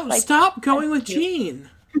 No, like, stop going with Jean.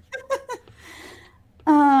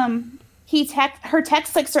 Her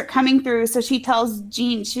texts like start coming through, so she tells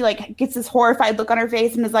Jean, she like gets this horrified look on her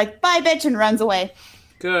face and is like, "Bye, bitch," and runs away.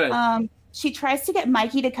 Good. She tries to get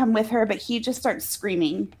Mikey to come with her, but he just starts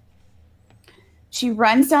screaming. She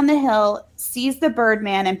runs down the hill, sees the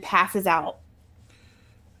Birdman, and passes out.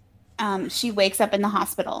 She wakes up in the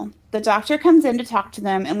hospital. The doctor comes in to talk to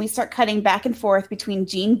them, and we start cutting back and forth between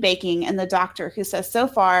Jean baking and the doctor, who says so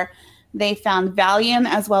far they found Valium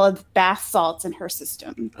as well as bath salts in her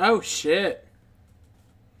system. Oh, shit.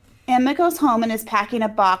 Emma goes home and is packing a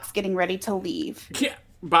box, getting ready to leave. Yeah,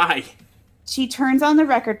 bye. She turns on the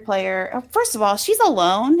record player. First of all, she's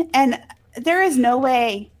alone, and there is no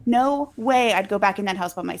way I'd go back in that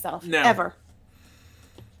house by myself. No. Ever.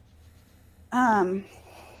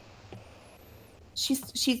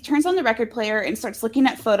 She turns on the record player and starts looking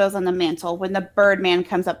at photos on the mantle when the Birdman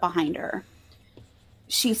comes up behind her.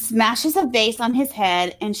 She smashes a vase on his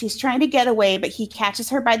head and she's trying to get away, but he catches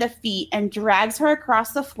her by the feet and drags her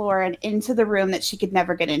across the floor and into the room that she could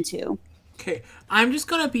never get into. Okay, I'm just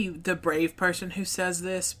going to be the brave person who says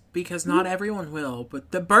this because not everyone will,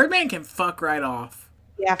 but the Birdman can fuck right off.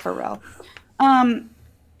 Yeah, for real.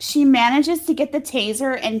 She manages to get the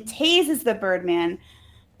taser and tases the Birdman,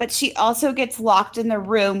 but she also gets locked in the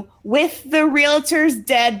room with the realtor's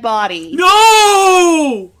dead body.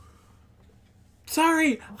 No!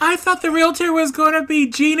 Sorry, I thought the realtor was going to be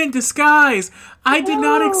Jean in disguise. I did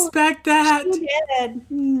not expect that. She did.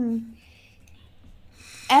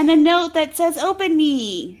 And a note that says, "Open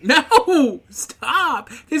me." No! Stop!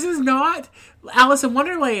 This is not Alice in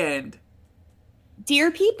Wonderland.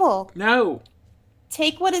 Dear people. No.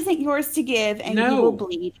 Take what isn't yours to give and you will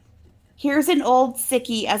bleed. Here's an old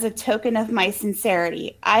sickie as a token of my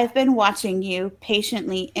sincerity. I've been watching you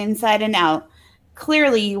patiently inside and out.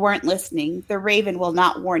 Clearly you weren't listening. The Raven will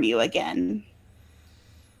not warn you again.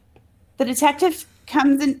 The detective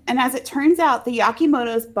comes in, and as it turns out, the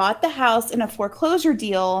Yakimotos bought the house in a foreclosure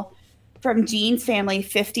deal from Jean's family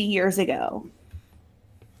 50 years ago.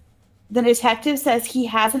 The detective says he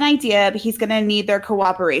has an idea, but he's going to need their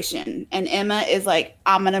cooperation. And Emma is like,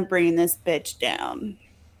 "I'm going to bring this bitch down."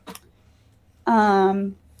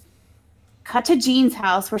 Cut to Jean's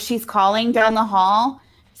house where she's calling down the hall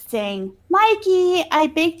saying, "Mikey, I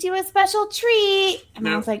baked you a special treat." And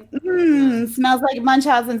I was like, smells like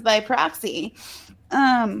Munchausen's by proxy.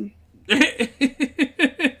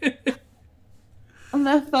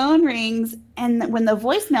 The phone rings, and when the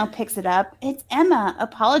voicemail picks it up, it's Emma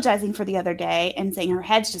apologizing for the other day and saying her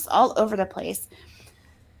head's just all over the place.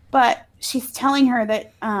 But she's telling her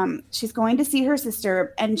that she's going to see her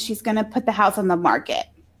sister and she's going to put the house on the market.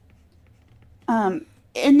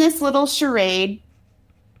 In this little charade,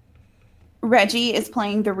 Reggie is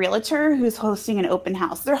playing the realtor who's hosting an open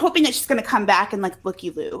house. They're hoping that she's going to come back and like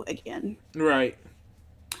looky-loo again. Right.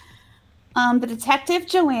 The detective,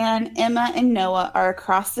 Joanne, Emma, and Noah are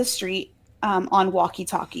across the street on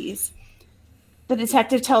walkie-talkies. The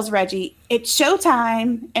detective tells Reggie, "It's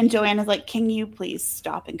showtime." And Joanne is like, "Can you please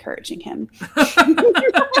stop encouraging him?"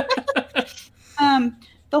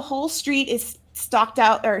 The whole street is staked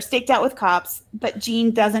out with cops, but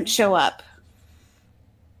Jean doesn't show up.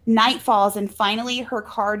 Night falls, and finally her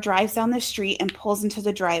car drives down the street and pulls into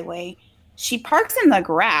the driveway. She parks in the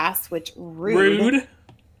grass, which rude.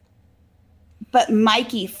 But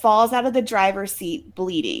Mikey falls out of the driver's seat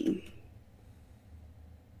bleeding.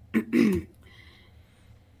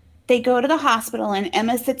 They go to the hospital, and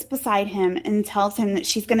Emma sits beside him and tells him that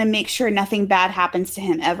she's going to make sure nothing bad happens to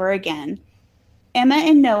him ever again. Emma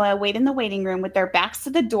and Noah wait in the waiting room with their backs to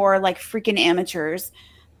the door like freaking amateurs.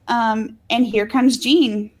 And here comes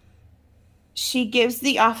Jean. She gives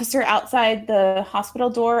the officer outside the hospital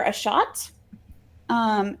door a shot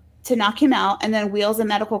to knock him out, and then wheels a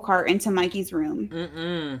medical cart into Mikey's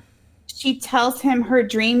room. She tells him her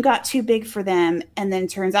dream got too big for them, and then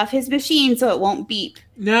turns off his machine so it won't beep.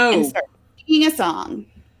 No. And starts singing a song.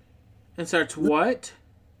 And starts what?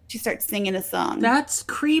 She starts singing a song. That's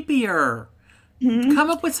creepier. Mm-hmm.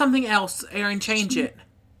 Come up with something else, Aaron. Change it.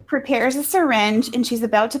 Prepares a syringe, and she's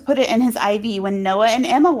about to put it in his IV when Noah and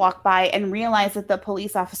Emma walk by and realize that the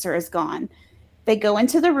police officer is gone. They go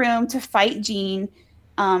into the room to fight Jean.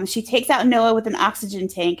 She takes out Noah with an oxygen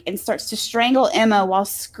tank and starts to strangle Emma while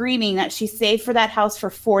screaming that she saved for that house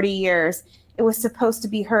for 40 years. It was supposed to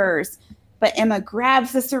be hers. But Emma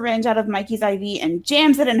grabs the syringe out of Mikey's IV and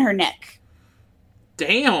jams it in her neck.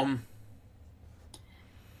 Damn.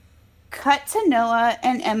 Cut to Noah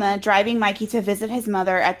and Emma driving Mikey to visit his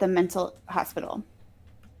mother at the mental hospital.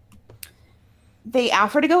 They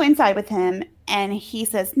offer to go inside with him, and he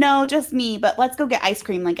says, no, just me, but let's go get ice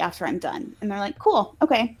cream after I'm done. And they're like, cool,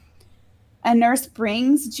 okay. A nurse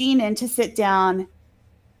brings Jean in to sit down,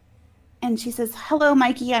 and she says, hello,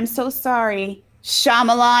 Mikey, I'm so sorry.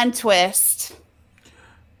 Shyamalan twist.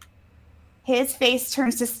 His face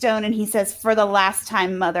turns to stone, and he says, for the last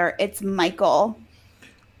time, Mother, it's Michael.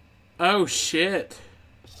 Oh, shit.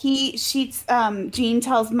 Jean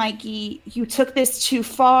tells Mikey, you took this too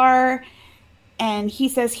far. And he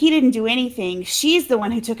says he didn't do anything. She's the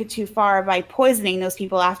one who took it too far by poisoning those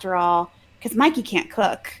people after all. Because Mikey can't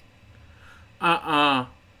cook. Oh,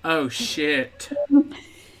 shit.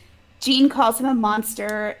 Jean calls him a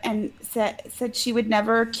monster and said she would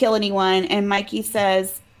never kill anyone. And Mikey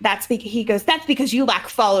says, that's because you lack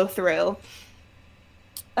follow through.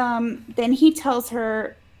 Then he tells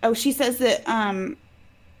her, she says that,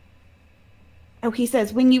 he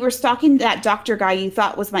says, when you were stalking that doctor guy you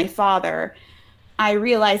thought was my father, I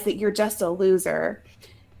realized that you're just a loser.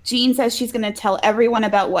 Jean says she's going to tell everyone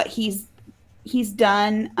about what he's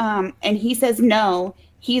done. And he says, no,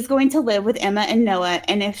 he's going to live with Emma and Noah.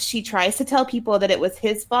 And if she tries to tell people that it was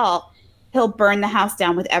his fault, he'll burn the house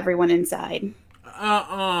down with everyone inside.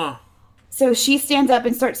 So she stands up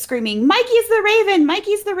and starts screaming, Mikey's the Raven,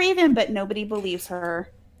 Mikey's the Raven. But nobody believes her.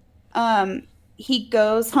 He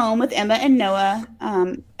goes home with Emma and Noah,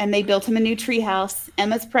 and they built him a new treehouse.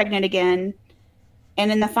 Emma's pregnant again. And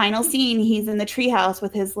in the final scene, he's in the treehouse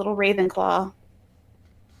with his little Ravenclaw.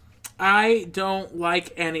 I don't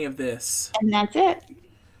like any of this. And that's it.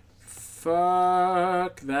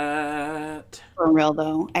 Fuck that. For real,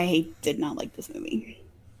 though, I did not like this movie.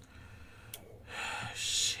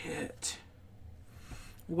 Shit.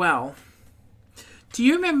 Well, do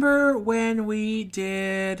you remember when we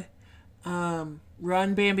did Run,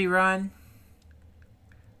 Bambi, Run?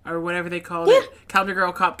 Or whatever they called it. Calendar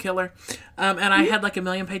Girl, Cop Killer. And I had like 1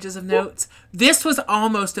 million pages of notes. This was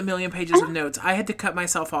almost 1 million pages of notes. I had to cut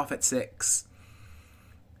myself off at 6.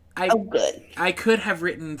 Good. I could have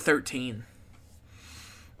written 13.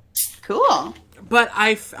 Cool. But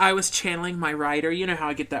I was channeling my writer. You know how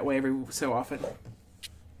I get that way every so often.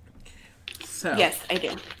 So. Yes, I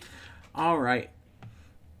do. All right.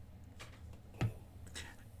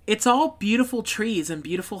 It's all beautiful trees and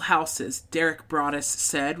beautiful houses, Derek Broaddus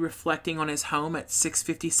said, reflecting on his home at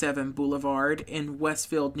 657 Boulevard in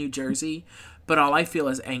Westfield, New Jersey. But all I feel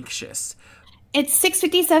is anxious. It's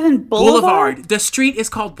 657 Boulevard? The street is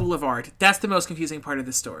called Boulevard. That's the most confusing part of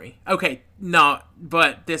the story. Okay, no,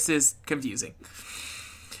 but this is confusing.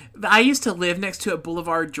 I used to live next to a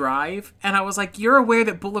Boulevard Drive, and I was like, you're aware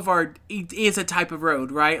that Boulevard is a type of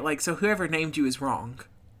road, right? Like, so whoever named you is wrong.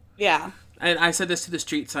 Yeah. And I said this to the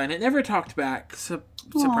street sign. It never talked back.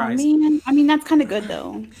 Surprise. Man. I mean, that's kind of good,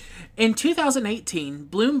 though. In 2018,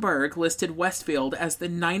 Bloomberg listed Westfield as the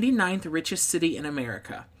 99th richest city in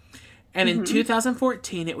America. And in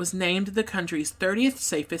 2014, it was named the country's 30th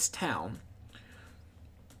safest town.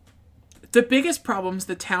 The biggest problems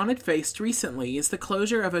the town had faced recently is the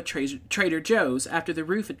closure of a Trader Joe's after the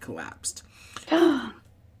roof had collapsed.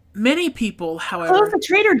 Many people, however... Close the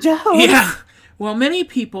Trader Joe's? Yeah. Well, many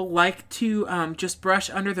people like to just brush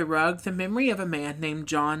under the rug the memory of a man named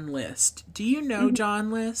John List. Do you know John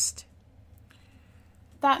List?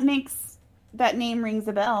 That makes That name rings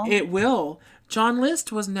a bell. It will. John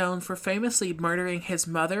List was known for famously murdering his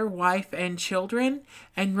mother, wife, and children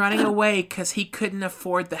and running away because he couldn't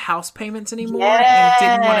afford the house payments anymore and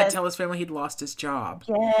didn't want to tell his family he'd lost his job.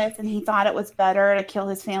 Yes, and he thought it was better to kill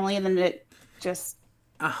his family than to just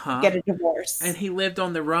get a divorce. And he lived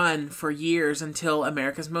on the run for years until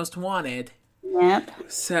America's Most Wanted. Yep.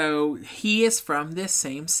 So he is from this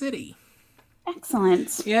same city.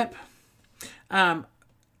 Excellent. Yep.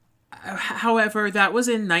 However, that was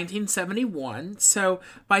in 1971. So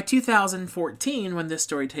by 2014, when this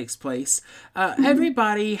story takes place,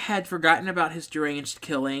 everybody had forgotten about his deranged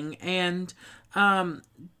killing and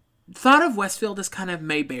thought of Westfield as kind of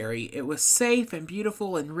Mayberry. It was safe and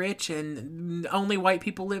beautiful and rich, and only white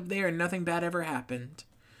people lived there, and nothing bad ever happened.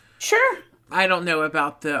 Sure. I don't know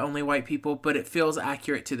about the only white people, but it feels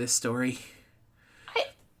accurate to this story.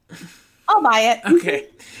 I'll buy it. Okay.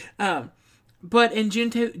 But in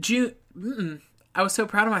June, I was so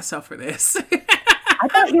proud of myself for this. I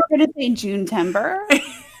thought you were going to say June-tember.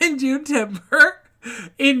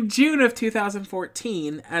 In June of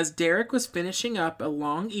 2014, as Derek was finishing up a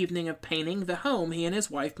long evening of painting the home he and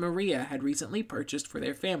his wife Maria had recently purchased for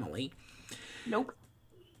their family. Nope.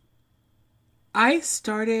 I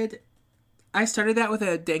started that with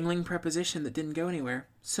a dangling preposition that didn't go anywhere.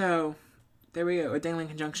 So there we go, a dangling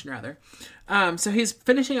conjunction rather. So he's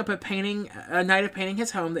finishing up a night of painting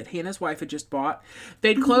his home that he and his wife had just bought.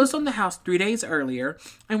 They'd closed on the house 3 days earlier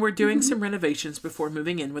and were doing some renovations before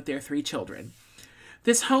moving in with their 3 children.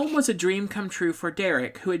 This home was a dream come true for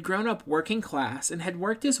Derek, who had grown up working class and had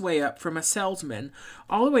worked his way up from a salesman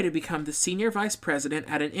all the way to become the senior vice president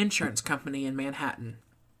at an insurance company in Manhattan.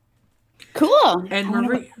 Cool. And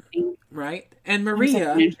Maria, right? And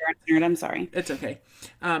Maria, I'm sorry. It's okay.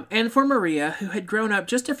 And for Maria, who had grown up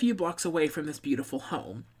just a few blocks away from this beautiful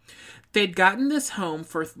home. They'd gotten this home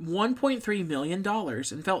for $1.3 million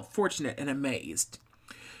and felt fortunate and amazed.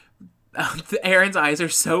 Aaron's eyes are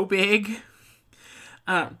so big.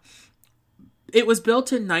 It was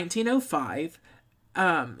built in 1905.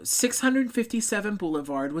 657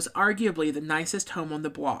 Boulevard was arguably the nicest home on the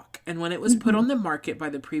block, and when it was put on the market by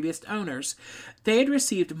the previous owners, they had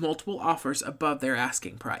received multiple offers above their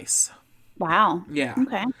asking price. Wow. Yeah.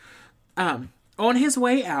 Okay. On his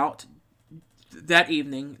way out that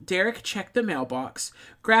evening, Derek checked the mailbox,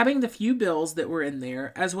 grabbing the few bills that were in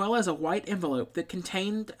there, as well as a white envelope that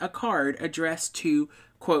contained a card addressed to,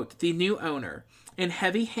 quote, the new owner, in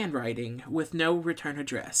heavy handwriting with no return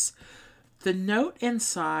address. The note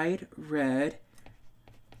inside read,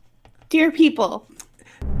 Dear people.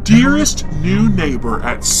 Dearest new neighbor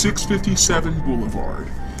at 657 Boulevard,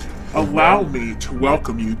 allow me to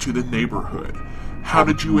welcome you to the neighborhood. How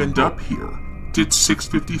did you end up here? Did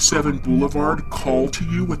 657 Boulevard call to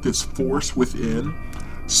you with this force within?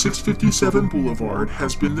 657 Boulevard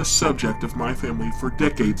has been the subject of my family for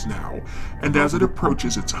decades now, and as it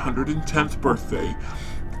approaches its 110th birthday,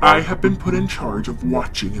 I have been put in charge of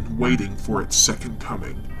watching and waiting for its second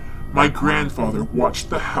coming. My grandfather watched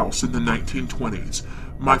the house in the 1920s.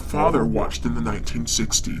 My father watched in the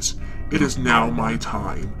 1960s. It is now my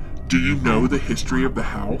time. Do you know the history of the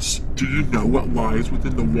house? Do you know what lies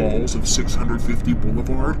within the walls of 650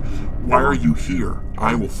 Boulevard? Why are you here?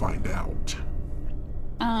 I will find out.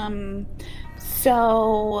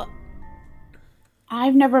 So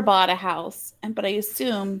I've never bought a house, but I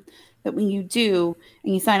assume that when you do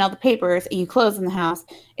and you sign all the papers and you close in the house,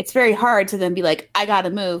 it's very hard to then be like, I gotta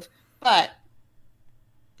move. But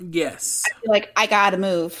yes, I feel like I gotta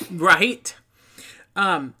move. Right.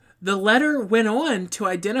 The letter went on to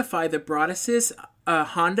identify the Broaddus's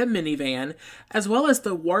Honda minivan, as well as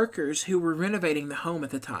the workers who were renovating the home at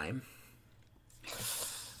the time.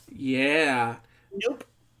 Yeah. Nope.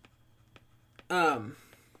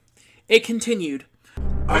 It continued.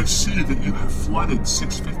 I see that you have flooded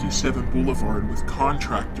 657 Boulevard with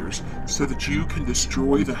contractors so that you can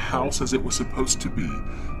destroy the house as it was supposed to be.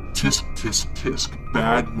 Tisk, tisk, tisk.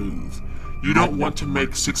 Bad move. You don't want to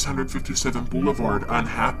make 657 Boulevard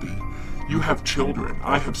unhappy. You have children.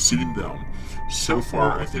 I have seen them. So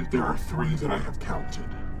far, I think there are 3 that I have counted.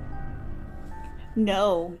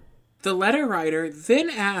 No. The letter writer then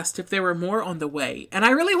asked if there were more on the way. And I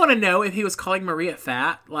really want to know if he was calling Maria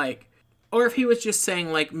fat, or if he was just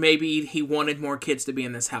saying, maybe he wanted more kids to be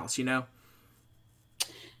in this house, you know?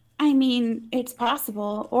 I mean, it's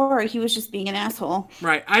possible. Or he was just being an asshole.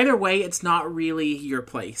 Right. Either way, it's not really your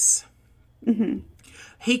place. Mm-hmm.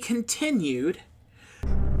 He continued,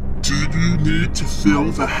 Do you need to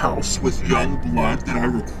fill the house with young blood that I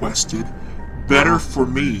requested? Better for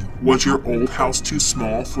me, was your old house too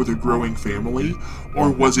small for the growing family, or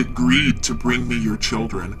was it greed to bring me your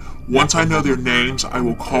children? Once I know their names, I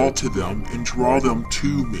will call to them and draw them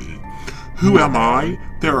to me. Who am I?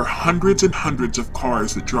 There are hundreds and hundreds of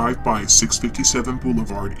cars that drive by 657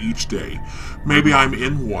 Boulevard each day. Maybe I'm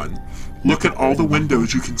in one. Look at all the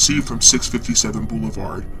windows you can see from 657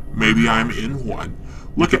 Boulevard. Maybe I'm in one.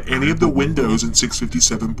 Look at any of the windows in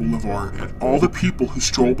 657 Boulevard, at all the people who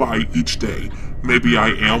stroll by each day. Maybe I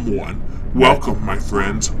am one. Welcome, my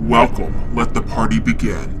friends, welcome. Let the party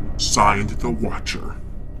begin. Signed, The Watcher.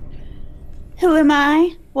 Who am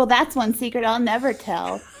I? Well, that's one secret I'll never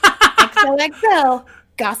tell. XOXO,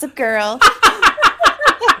 Gossip Girl.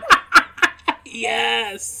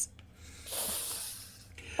 Yes.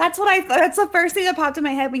 That's the first thing that popped in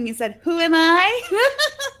my head when you said, "Who am I?"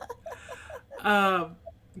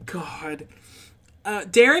 God.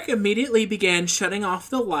 Derek immediately began shutting off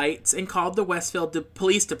the lights and called the Westfield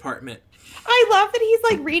Police Department. I love that he's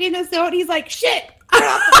like reading his note. He's like, "Shit, turn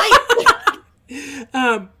off the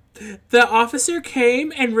lights." The officer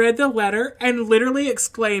came and read the letter and literally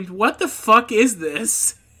exclaimed, "What the fuck is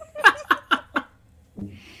this?"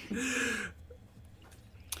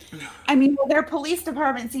 I mean, well, their police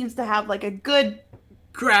department seems to have like a good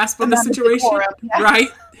grasp on the situation, right?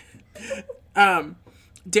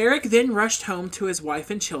 Derek then rushed home to his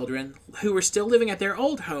wife and children, who were still living at their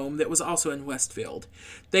old home that was also in Westfield.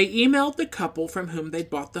 They emailed the couple from whom they'd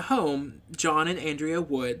bought the home, John and Andrea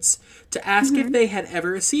Woods, to ask if they had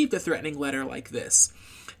ever received a threatening letter like this.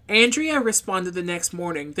 Andrea responded the next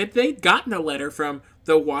morning that they'd gotten a letter from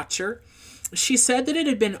the Watcher. She said that it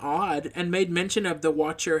had been odd and made mention of the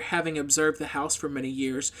Watcher having observed the house for many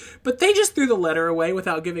years, but they just threw the letter away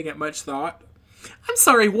without giving it much thought. I'm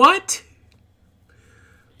sorry, what?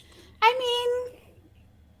 I mean,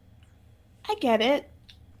 I get it.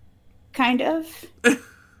 Kind of.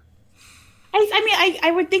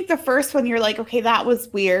 I would think the first one, you're like, okay, that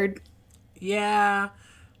was weird. Yeah,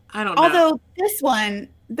 I don't know. Although this one,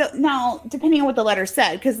 now, depending on what the letter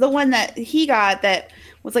said, because the one that he got that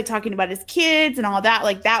was like talking about his kids and all that,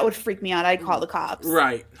 like that would freak me out. I'd call the cops.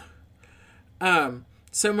 Right.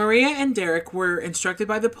 So Maria and Derek were instructed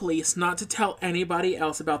by the police not to tell anybody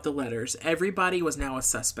else about the letters. Everybody was now a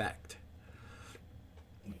suspect.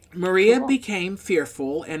 Maria became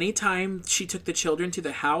fearful anytime she took the children to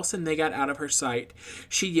the house and they got out of her sight.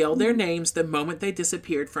 She yelled their names the moment they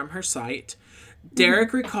disappeared from her sight.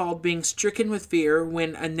 Derek recalled being stricken with fear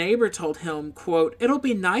when a neighbor told him, quote, "It'll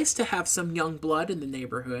be nice to have some young blood in the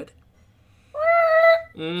neighborhood."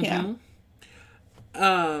 Yeah.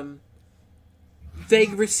 They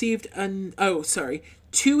received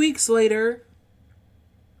 2 weeks later,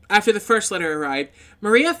 after the first letter arrived,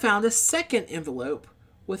 Maria found a second envelope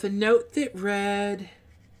with a note that read,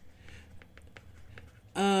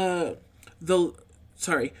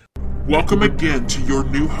 Welcome again to your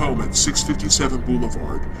new home at 657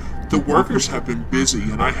 Boulevard. The workers have been busy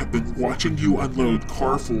and I have been watching you unload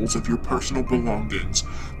carfuls of your personal belongings.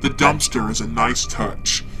 The dumpster is a nice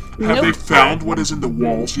touch. Have they found what is in the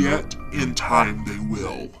walls yet? In time they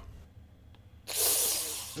will.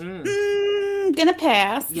 Gonna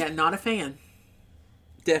pass. Yeah, not a fan.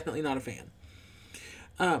 Definitely not a fan.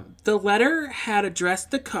 The letter had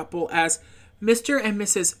addressed the couple as Mr. and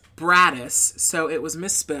Mrs. Braddis, so it was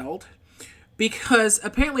misspelled, because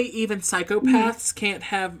apparently even psychopaths can't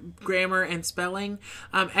have grammar and spelling.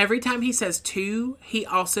 Every time he says to, he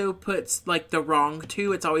also puts like the wrong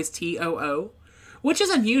to. It's always TOO, which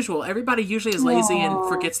is unusual. Everybody usually is lazy and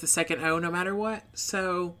forgets the second O no matter what.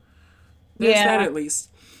 So there's that at least.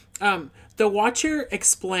 The Watcher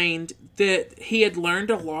explained that he had learned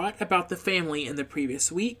a lot about the family in the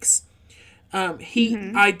previous weeks. He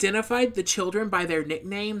identified the children by their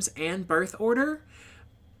nicknames and birth order.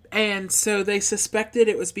 And so they suspected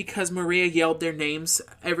it was because Maria yelled their names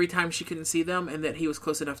every time she couldn't see them and that he was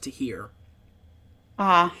close enough to hear.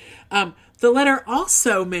 The letter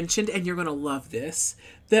also mentioned, and you're going to love this,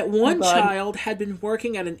 that one child had been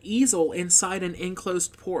working at an easel inside an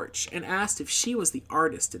enclosed porch and asked if she was the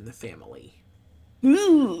artist in the family.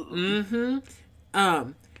 The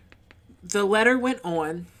letter went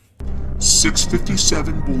on.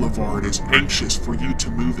 657 Boulevard is anxious for you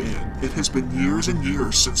to move in. It has been years and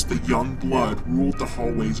years since the young blood ruled the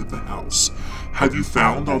hallways of the house. Have you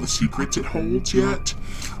found all the secrets it holds yet?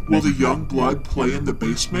 Will the young blood play in the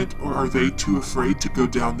basement, or are they too afraid to go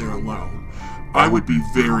down there alone? I would be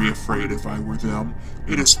very afraid if I were them.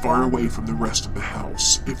 It is far away from the rest of the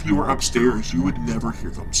house. If you were upstairs, you would never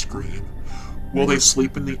hear them scream. Will they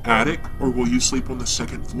sleep in the attic, or will you sleep on the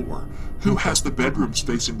second floor? Who has the bedrooms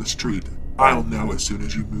facing the street? I'll know as soon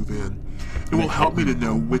as you move in. It will help me to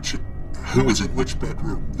know who is in which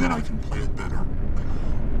bedroom, then I can plan better.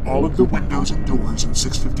 All of the windows and doors in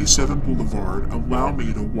 657 Boulevard allow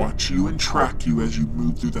me to watch you and track you as you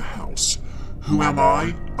move through the house. Who am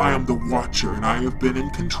I? I am the Watcher, and I have been in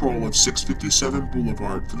control of 657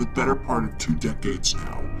 Boulevard for the better part of 2 decades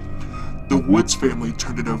now. The Woods family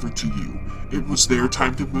turned it over to you. It was their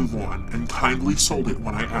time to move on, and kindly sold it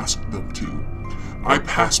when I asked them to. I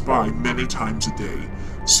pass by many times a day.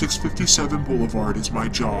 657 Boulevard is my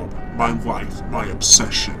job, my life, my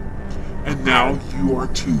obsession. And now you are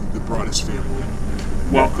too, the Broaddus family.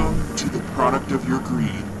 Welcome to the product of your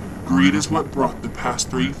greed. Greed is what brought the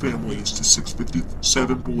past 3 families to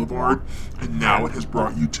 657 Boulevard, and now it has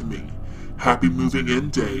brought you to me. Happy moving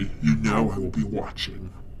in day. You know I will be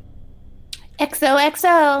watching.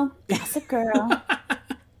 XOXO. Gossip Girl.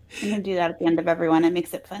 I'm going to do that at the end of everyone. It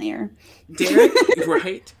makes it funnier. Derek,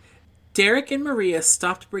 right? Derek and Maria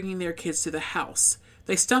stopped bringing their kids to the house.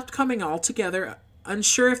 They stopped coming all together,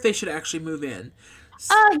 unsure if they should actually move in.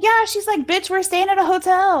 Yeah, she's like, bitch, we're staying at a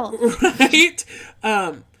hotel. Right?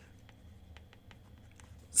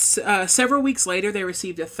 Several weeks later, they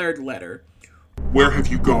received a 3rd letter. Where have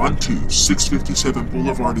you gone to? 657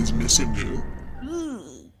 Boulevard is missing you.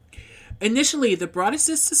 Initially, the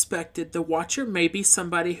Broadduses suspected the Watcher may be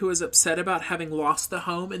somebody who was upset about having lost the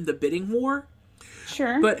home in the bidding war.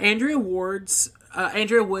 Sure. But Andrea Woods, had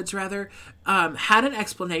an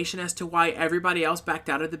explanation as to why everybody else backed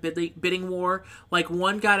out of the bidding war. Like,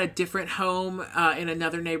 one got a different home in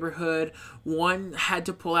another neighborhood. One had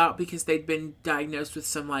to pull out because they'd been diagnosed with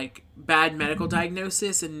some, like, bad medical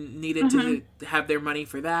diagnosis and needed to have their money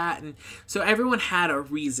for that. And so everyone had a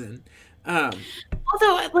reason.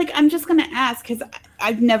 Although, like, I'm just going to ask, because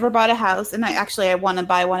I've never bought a house, and I want to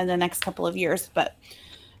buy one in the next couple of years, but...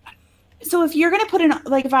 So if you're going to put in,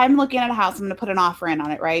 like, if I'm looking at a house, I'm going to put an offer in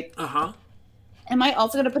on it, right? Uh-huh. Am I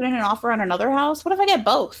also going to put in an offer on another house? What if I get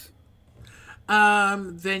both?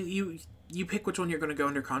 Then you pick which one you're going to go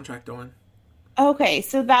under contract on. Okay,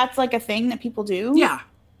 so that's, like, a thing that people do? Yeah.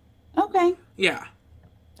 Okay. Yeah.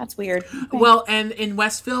 That's weird. Okay. Well, and in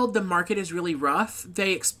Westfield, the market is really rough.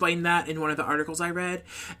 They explained that in one of the articles I read.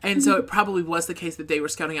 And so it probably was the case that they were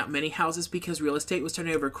scouting out many houses because real estate was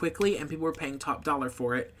turning over quickly and people were paying top dollar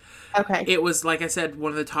for it. Okay. It was, like I said,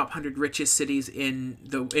 one of the top 100 richest cities in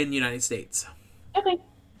the United States. Okay.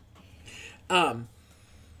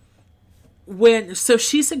 So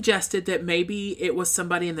she suggested that maybe it was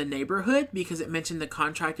somebody in the neighborhood because it mentioned the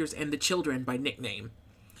contractors and the children by nickname.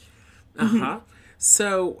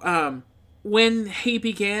 So, when he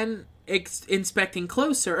began inspecting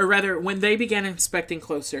closer, or rather, when they began inspecting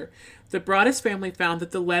closer, the Broaddus family found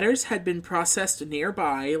that the letters had been processed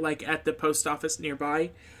nearby, like at the post office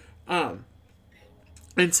nearby. And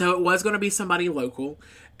so it was going to be somebody local.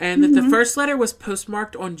 And that the first letter was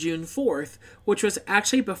postmarked on June 4th, which was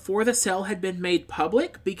actually before the sale had been made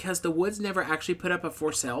public, because the Woods never actually put up a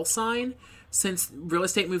for sale sign. Since real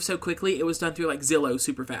estate moved so quickly, it was done through, like, Zillow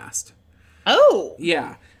super fast. Oh.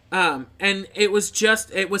 Yeah. And it was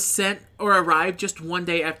sent or arrived just one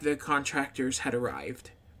day after the contractors had arrived.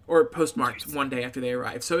 Or postmarked one day after they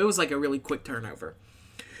arrived. So it was like a really quick turnover.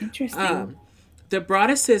 Interesting. The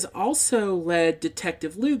Broadduses also led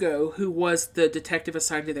Detective Lugo, who was the detective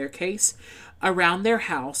assigned to their case, around their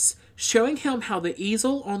house, showing him how the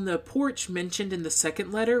easel on the porch mentioned in the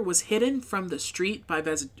second letter was hidden from the street by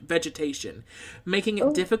vegetation, making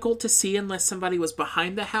it difficult to see unless somebody was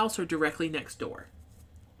behind the house or directly next door.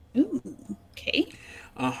 Ooh, okay.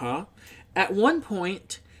 At one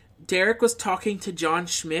point, Derek was talking to John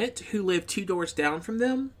Schmidt, who lived 2 doors down from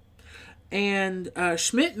them. And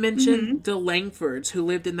Schmidt mentioned the Langfords, who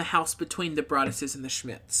lived in the house between the Broadduses and the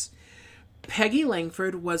Schmidts. Peggy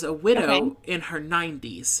Langford was a widow in her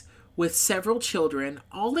 90s, with several children,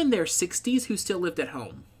 all in their 60s, who still lived at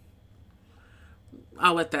home.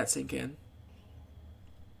 I'll let that sink in.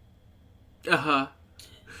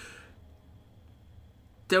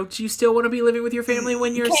 Don't you still want to be living with your family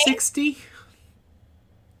when you're 60?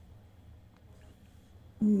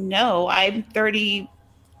 No, I'm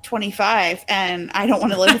 25, and I don't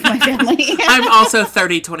want to live with my family. I'm also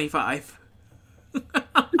 25.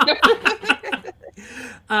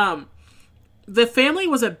 The family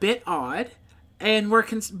was a bit odd, and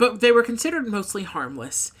but they were considered mostly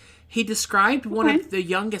harmless. He described one of the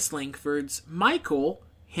youngest Langfords, Michael,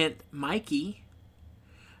 hint Mikey,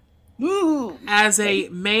 as a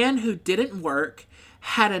man who didn't work,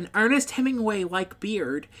 had an Ernest Hemingway-like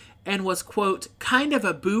beard, and was, quote, kind of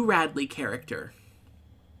a Boo Radley character.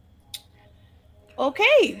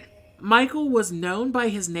 Okay. Michael was known by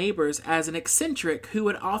his neighbors as an eccentric who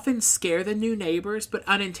would often scare the new neighbors, but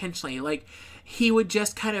unintentionally. Like, he would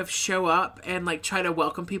just kind of show up and, like, try to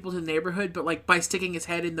welcome people to the neighborhood, but, like, by sticking his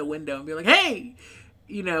head in the window and be like, hey!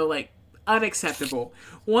 You know, like, unacceptable.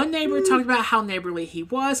 One neighbor talked about how neighborly he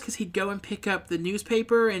was because he'd go and pick up the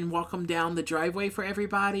newspaper and walk them down the driveway for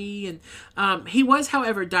everybody. And he was,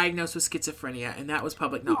 however, diagnosed with schizophrenia, and that was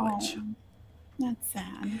public knowledge. Oh, that's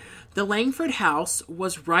sad. The Langford house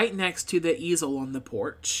was right next to the easel on the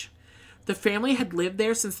porch. The family had lived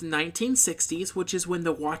there since the 1960s, which is when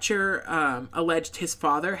the watcher alleged his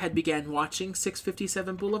father had began watching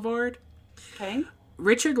 657 Boulevard. Okay.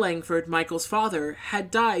 Richard Langford, Michael's father, had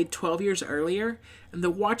died 12 years earlier, and the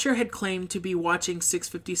watcher had claimed to be watching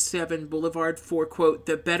 657 Boulevard for, quote,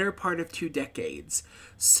 the better part of 2 decades.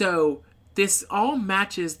 So this all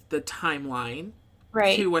matches the timeline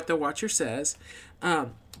to what the watcher says.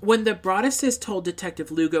 When the Broadduses told Detective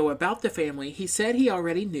Lugo about the family, he said he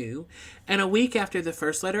already knew, and a week after the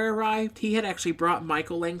first letter arrived, he had actually brought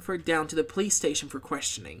Michael Langford down to the police station for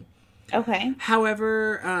questioning. Okay.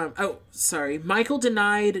 However, Michael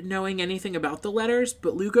denied knowing anything about the letters,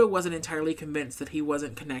 but Lugo wasn't entirely convinced that he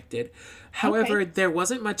wasn't connected. However, there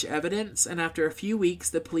wasn't much evidence, and after a few weeks,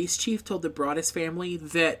 the police chief told the Broaddus family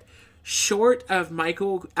that short of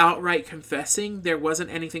Michael outright confessing, there wasn't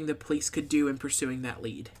anything the police could do in pursuing that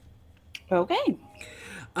lead. Okay.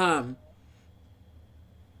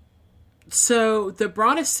 So the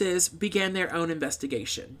Broadduses began their own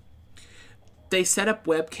investigation. They set up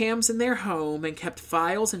webcams in their home and kept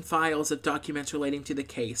files and files of documents relating to the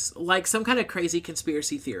case, like some kind of crazy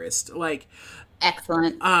conspiracy theorist. Like,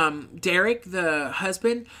 excellent. Derek, the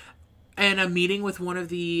husband, and a meeting with one of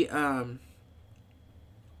the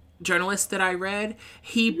journalist that I read,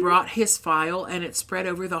 he brought his file and it spread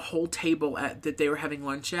over the whole table that they were having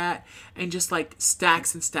lunch at, and just like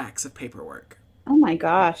stacks and stacks of paperwork. Oh my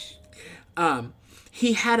gosh.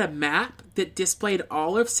 He had a map that displayed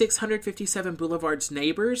all of 657 Boulevard's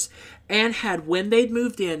neighbors and had when they'd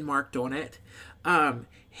moved in marked on it.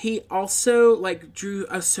 He also like drew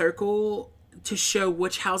a circle to show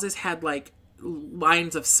which houses had like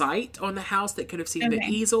lines of sight on the house that could have seen the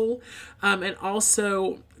easel, and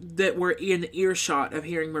also that were in earshot of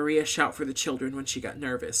hearing Maria shout for the children when she got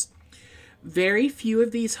nervous. Very few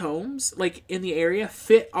of these homes, like in the area,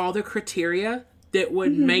 fit all the criteria that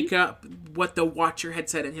would make up what the watcher had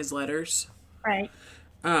said in his letters. Right.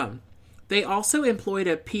 They also employed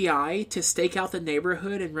a PI to stake out the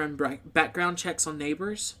neighborhood and run background checks on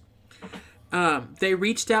neighbors. They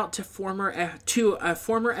reached out to a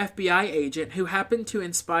former FBI agent who happened to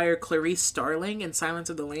inspire Clarice Starling in Silence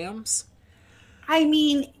of the Lambs. I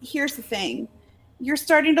mean, here's the thing. You're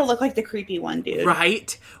starting to look like the creepy one, dude.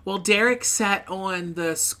 Right? Well, Derek sat on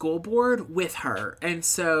the school board with her. And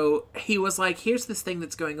so he was like, here's this thing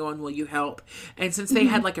that's going on. Will you help? And since they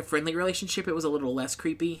had like a friendly relationship, it was a little less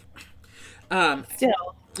creepy.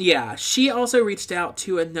 Still. Yeah. She also reached out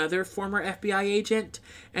to another former FBI agent,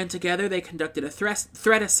 and together they conducted a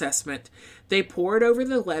threat assessment. They pored over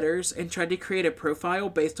the letters and tried to create a profile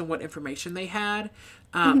based on what information they had.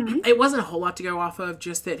 It wasn't a whole lot to go off of,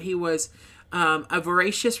 just that he was a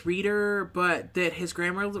voracious reader, but that his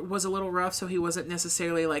grammar was a little rough, so he wasn't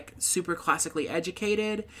necessarily like super classically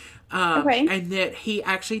educated. And that he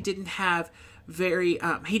actually didn't have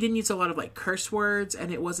he didn't use a lot of like curse words,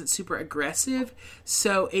 and it wasn't super aggressive,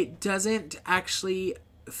 so it doesn't actually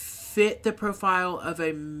fit the profile of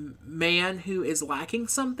a man who is lacking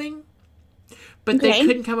something. But they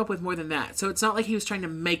couldn't come up with more than that, so it's not like he was trying to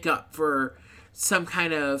make up for some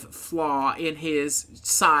kind of flaw in his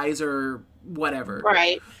size or whatever.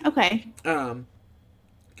 Right. Okay. In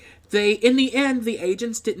the end, the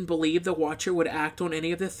agents didn't believe the watcher would act on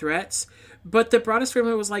any of the threats, but the Broaddus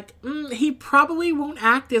family was like, he probably won't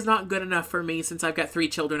act, is not good enough for me since I've got 3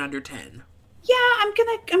 children under 10. Yeah, I'm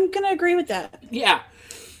gonna agree with that. Yeah.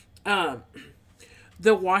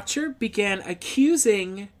 The watcher began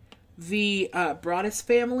accusing the Broaddus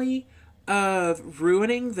family of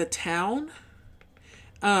ruining the town.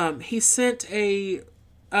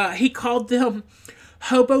 He called them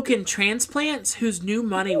Hoboken transplants whose new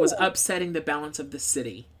money was upsetting the balance of the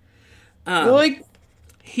city.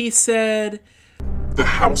 He said, "The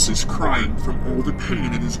house is crying from all the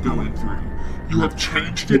pain it is going through. You have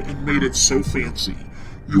changed it and made it so fancy.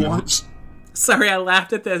 You aren't..." Sorry, I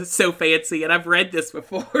laughed at the "so fancy," and I've read this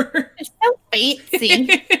before. It's so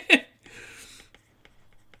fancy.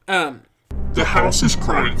 "The house is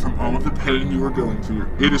crying from all of the pain you are going through.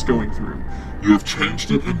 It is going through. You have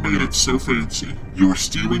changed it and made it so fancy. You are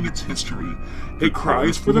stealing its history. It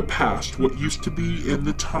cries for the past, what used to be in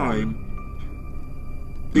the time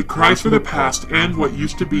It cries for the past and what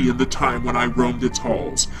used to be in the time when I roamed its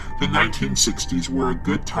halls. The 1960s were a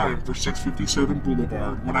good time for 657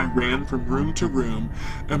 Boulevard when I ran from room to room,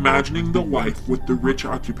 imagining the life with the rich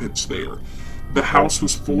occupants there. The house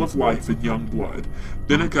was full of life and young blood.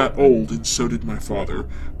 Then it got old, and so did my father.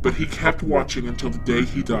 But he kept watching until the day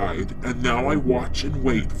he died, and now I watch and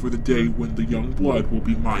wait for the day when the young blood will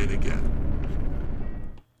be mine again.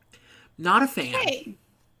 Not a fan. Hey.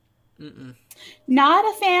 Not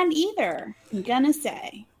a fan either, I'm gonna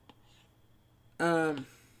say. One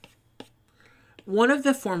of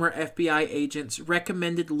the former FBI agents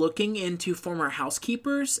recommended looking into former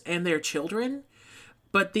housekeepers and their children,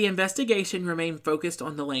 but the investigation remained focused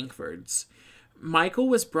on the Langfords. Michael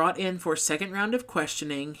was brought in for a second round of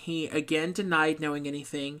questioning. He again denied knowing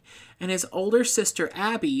anything, and his older sister,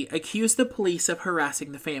 Abby, accused the police of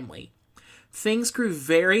harassing the family. Things grew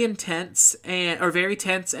very tense,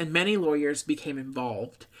 and many lawyers became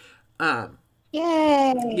involved. Yay!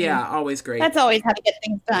 Yeah, always great. That's always how to get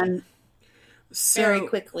things done So, very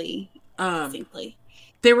quickly, simply.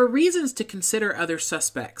 There were reasons to consider other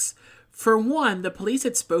suspects. For one, the police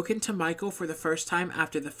had spoken to Michael for the first time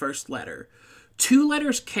after the first letter. 2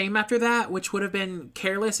 letters came after that, which would have been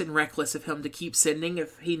careless and reckless of him to keep sending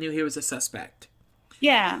if he knew he was a suspect.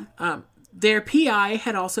 Yeah. Their PI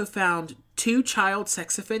had also found 2 child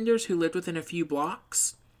sex offenders who lived within a few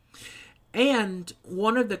blocks. And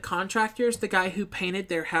one of the contractors, the guy who painted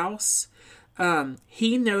their house,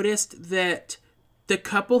 he noticed that the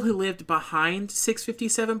couple who lived behind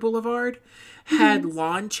 657 Boulevard had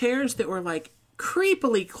lawn chairs that were like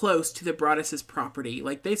creepily close to the Broaddus' property.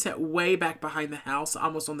 Like they sat way back behind the house,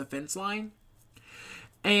 almost on the fence line.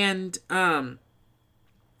 And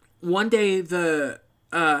one day the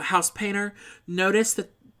house painter noticed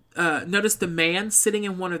the man sitting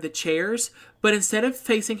in one of the chairs, but instead of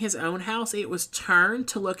facing his own house, it was turned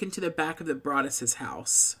to look into the back of the Broaddus'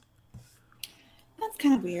 house. That's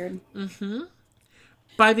kind of weird. Mm-hmm.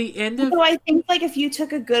 By the end of... So I think, like, if you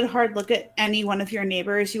took a good hard look at any one of your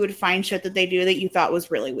neighbors, you would find shit that they do that you thought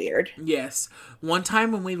was really weird. Yes. One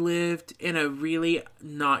time when we lived in a really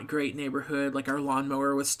not great neighborhood, like our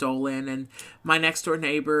lawnmower was stolen, and my next door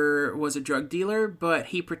neighbor was a drug dealer, but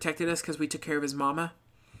he protected us because we took care of his mama.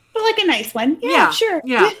 But like a nice one. Yeah, sure.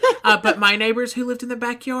 Yeah. But my neighbors who lived in the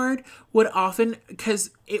backyard would often,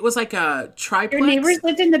 because it was like a triplex. Your neighbors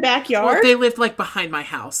lived in the backyard? Well, they lived like behind my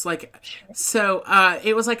house. So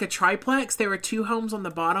it was like a triplex. There were 2 homes on the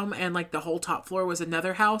bottom, and like the whole top floor was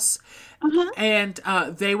another house. Uh-huh. And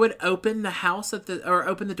they would open the house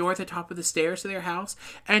open the door at the top of the stairs to their house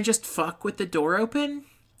and just fuck with the door open.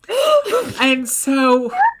 And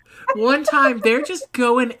so one time they're just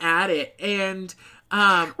going at it, and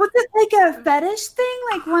was it like a fetish thing,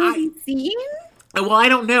 like one of these scenes? Well, I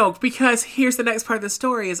don't know, because here's the next part of the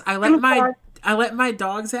story: is I let my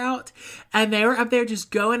dogs out, and they were up there just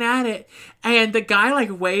going at it, and the guy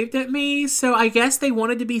like waved at me, so I guess they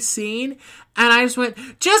wanted to be seen, and I just went,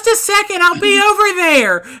 "Just a second, I'll be over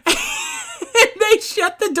there," and they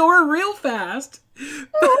shut the door real fast.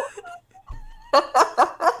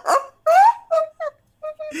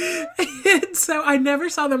 And so I never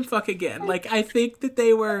saw them fuck again. Like, I think that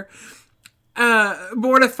they were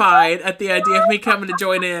mortified at the idea of me coming to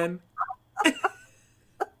join in.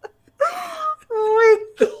 Oh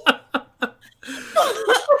my God.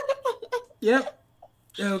 Yep.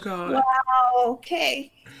 Oh God. Wow.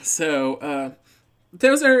 Okay. So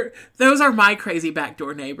those are my crazy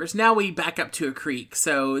backdoor neighbors. Now we back up to a creek,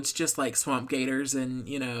 so it's just like swamp gators and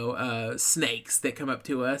snakes that come up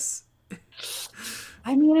to us.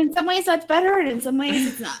 I mean, in some ways that's better, and in some ways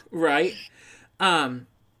it's not. Right.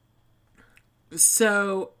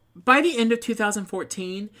 So by the end of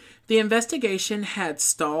 2014, the investigation had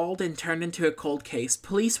stalled and turned into a cold case.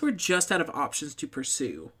 Police were just out of options to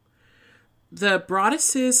pursue. The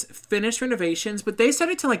Broadduses finished renovations, but they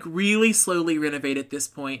started to like really slowly renovate at this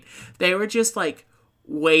point. They were just like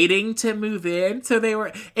waiting to move in. So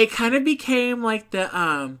it kind of became like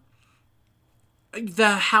the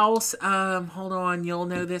house, hold on, you'll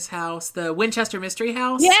know this house, the Winchester Mystery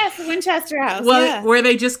House. Yes, the Winchester House. Well, yeah. Where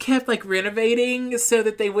they just kept like renovating so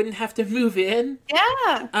that they wouldn't have to move in.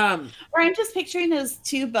 Yeah. Or I'm just picturing those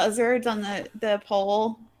 2 buzzards on the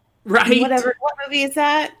pole. Right. What movie is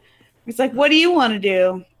that? It's like, what do you want to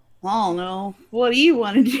do? I don't know. What do you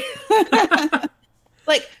want to do?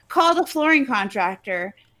 Like, call the flooring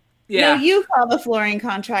contractor. Yeah. No, you call the flooring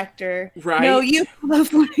contractor. Right. No, you call the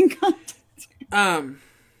flooring contractor.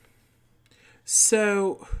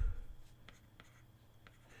 So,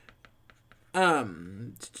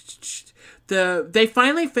 They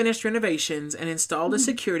finally finished renovations and installed a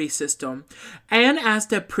security system and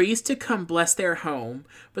asked a priest to come bless their home,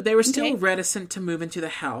 but they were still reticent to move into the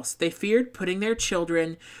house. They feared putting their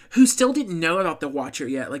children, who still didn't know about the Watcher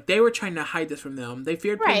yet, like they were trying to hide this from them. They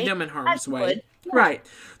feared putting them in harm's way. Yeah. Right.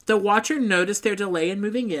 The Watcher noticed their delay in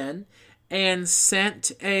moving in and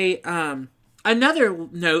sent another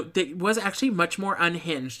note that was actually much more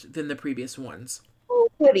unhinged than the previous ones. Oh,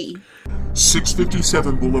 goody.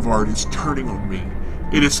 657 Boulevard is turning on me.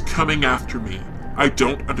 It is coming after me. I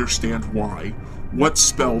don't understand why. What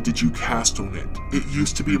spell did you cast on it? It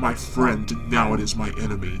used to be my friend, and now it is my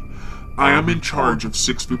enemy. I am in charge of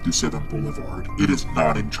 657 Boulevard. It is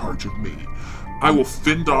not in charge of me. I will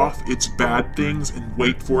fend off its bad things and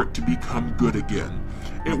wait for it to become good again.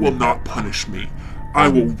 It will not punish me. I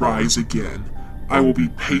will rise again. I will be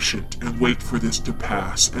patient and wait for this to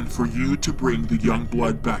pass and for you to bring the young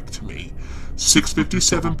blood back to me.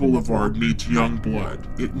 657 Boulevard needs young blood.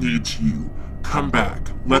 It needs you. Come back.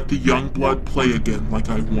 Let the young blood play again like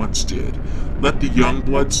I once did. Let the young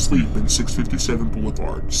blood sleep in 657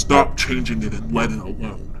 Boulevard. Stop changing it and let it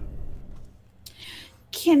alone.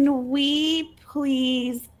 Can we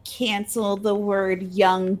please cancel the word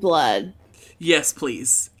young blood? Yes,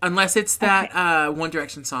 please. Unless it's that One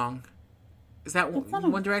Direction song. Is that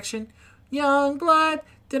One Direction? Young blood.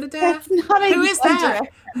 Da-da-da. That's not a Who is that?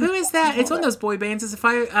 Direction. Who is that? It's one of those boy bands. Is it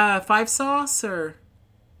Five Sauce or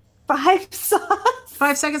 5 Sauce?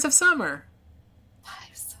 5 Seconds of Summer? 5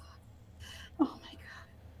 Sauce. Oh my god!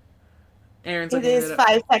 Aaron's it is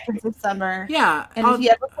 5 Seconds of Summer. Yeah, and if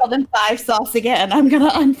you ever call them 5 Sauce again, I'm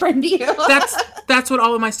gonna unfriend you. that's what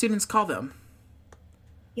all of my students call them.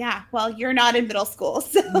 Yeah, well, you're not in middle school,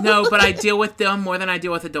 so. No, but I deal with them more than I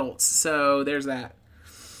deal with adults, so there's that.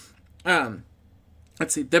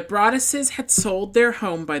 Let's see. The Broadduses had sold their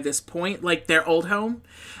home by this point, like their old home,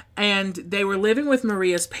 and they were living with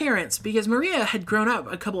Maria's parents because Maria had grown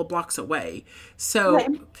up a couple of blocks away. So,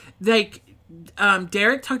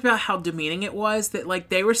 Derek talked about how demeaning it was that, like,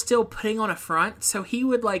 they were still putting on a front. So he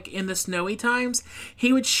would, like, in the snowy times,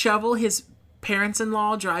 he would shovel his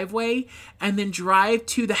parents-in-law driveway and then drive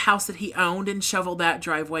to the house that he owned and shovel that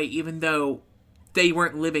driveway even though they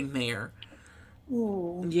weren't living there.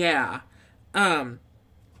 Ooh. Yeah.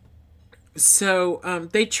 So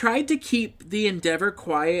they tried to keep the endeavor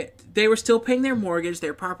quiet. They were still paying their mortgage,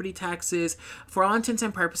 their property taxes. For all intents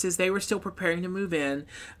and purposes, they were still preparing to move in.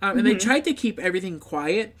 And they tried to keep everything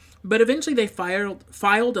quiet. But eventually they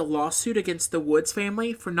filed a lawsuit against the Woods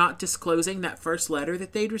family for not disclosing that first letter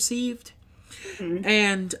that they'd received. Mm-hmm.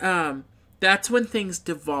 And that's when things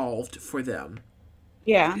devolved for them.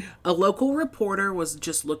 Yeah. A local reporter was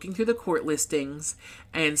just looking through the court listings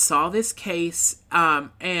and saw this case.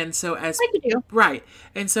 And so as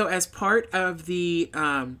part of the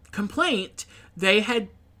complaint, they had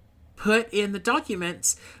put in the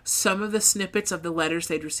documents some of the snippets of the letters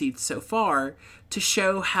they'd received so far to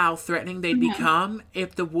show how threatening they'd become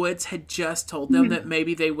if the Woods had just told them that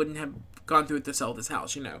maybe they wouldn't have gone through to sell this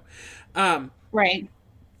house, you know. Right.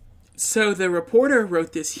 So the reporter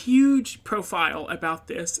wrote this huge profile about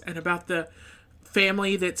this and about the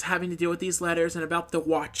family that's having to deal with these letters and about the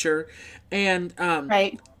Watcher. And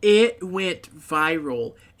it went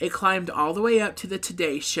viral. It climbed all the way up to the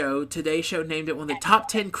Today Show. Today Show named it one of the top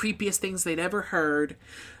 10 creepiest things they'd ever heard.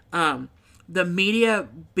 The media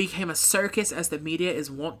became a circus, as the media is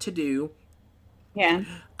wont to do. Yeah.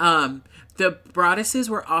 The Broadduses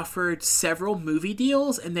were offered several movie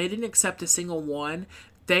deals, and they didn't accept a single one.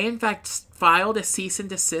 They, in fact, filed a cease and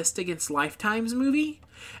desist against Lifetime's movie.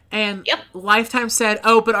 And Lifetime said,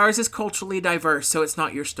 oh, but ours is culturally diverse, so it's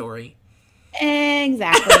not your story.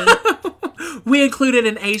 Exactly. We included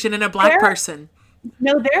an Asian and a black person.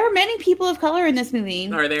 No, there are many people of color in this movie.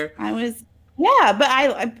 Are there? But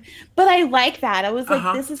I like that. I was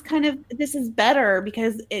like, this is better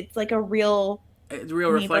because it's like a real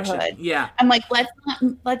reflection. Yeah. I'm like,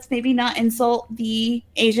 let's maybe not insult the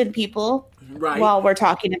Asian people while we're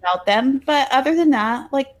talking about them. But other than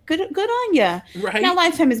that, like, good on you. Right. Now,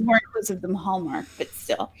 Lifetime is more inclusive than Hallmark, but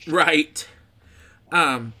still. Right.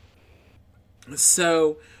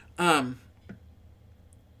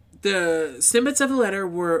 The snippets of the letter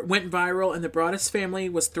went viral, and the Broaddus family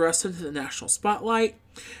was thrust into the national spotlight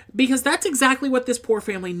because that's exactly what this poor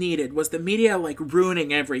family needed, was the media, like,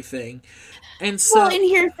 ruining everything. And so, and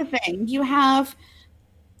here's the thing: you have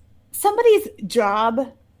somebody's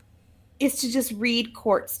job is to just read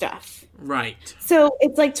court stuff, right? So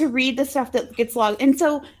it's like to read the stuff that gets logged, and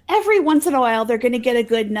so every once in a while they're going to get a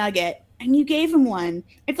good nugget. And you gave him one.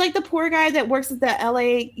 It's like the poor guy that works at the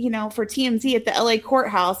LA, for TMZ at the LA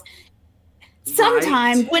courthouse.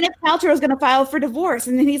 sometime Gwyneth Paltrow is going to file for divorce.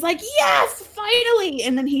 And then he's like, yes, finally.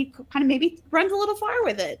 And then he kind of maybe runs a little far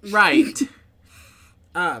with it. Right.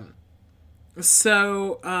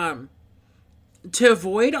 To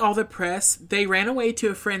avoid all the press, they ran away to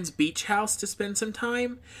a friend's beach house to spend some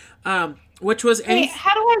time, which was... Wait,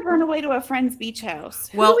 how do I run away to a friend's beach house?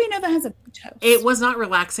 Who do we know that has a beach house? It was not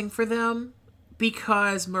relaxing for them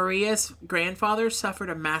because Maria's grandfather suffered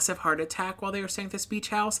a massive heart attack while they were staying at this beach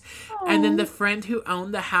house. Aww. And then the friend who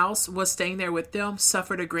owned the house was staying there with them,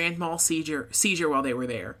 suffered a grand mal seizure while they were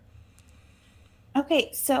there. Okay,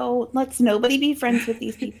 so let's nobody be friends with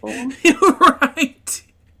these people. Right.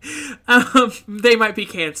 They might be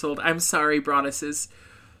canceled. I'm sorry, Broadduses.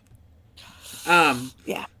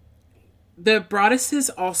 Yeah. The Broadduses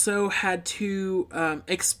also had to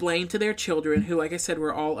explain to their children, who, like I said,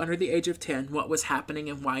 were all under the age of 10, what was happening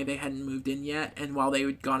and why they hadn't moved in yet, and while they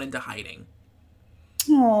had gone into hiding.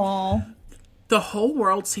 Aww. The whole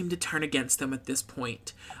world seemed to turn against them at this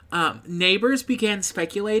point. Neighbors began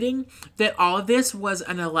speculating that all of this was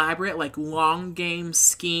an elaborate, long game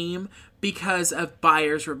scheme because of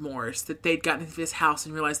buyer's remorse, that they'd gotten into this house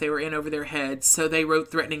and realized they were in over their heads, so they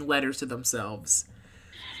wrote threatening letters to themselves.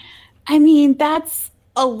 I mean, that's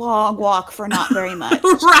a long walk for not very much.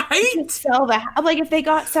 Right? Sell the house. If they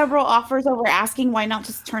got several offers over asking, why not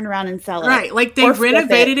just turn around and sell it? Right, they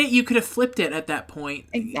renovated it. You could have flipped it at that point.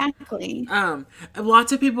 Exactly.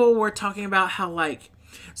 Lots of people were talking about how,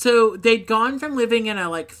 so they'd gone from living in a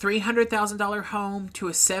 $300,000 home to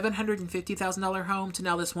a $750,000 home to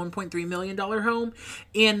now this $1.3 million home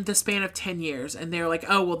in the span of 10 years. And they're like,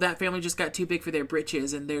 oh, well, that family just got too big for their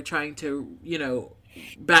britches and they're trying to,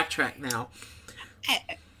 backtrack now.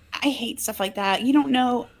 I hate stuff like that. You don't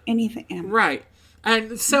know anything. Right.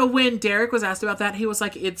 And so when Derek was asked about that, he was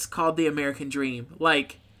like, it's called the American dream.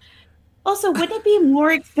 Also, wouldn't it be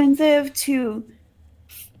more expensive to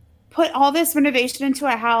put all this renovation into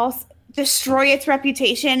a house, destroy its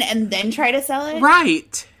reputation, and then try to sell it?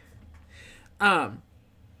 Right. Not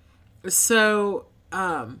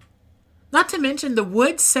to mention, the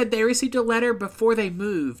Woods said they received a letter before they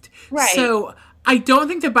moved. Right. So I don't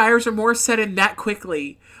think the buyer's remorse set in that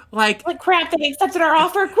quickly. Crap, they accepted our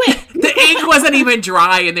offer quick. The ink wasn't even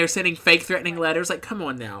dry and they're sending fake threatening letters. Come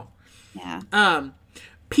on now. Yeah.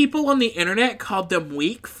 People on the internet called them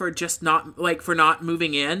weak for just not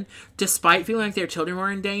moving in, despite feeling like their children were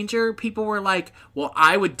in danger. People were like, well,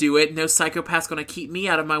 I would do it. No psychopath's going to keep me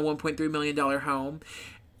out of my $1.3 million home.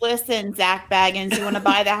 Listen, Zach Baggins, you want to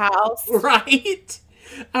buy the house? Right.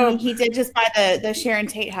 He did just buy the Sharon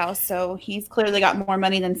Tate house, so he's clearly got more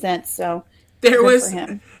money than sense. So there was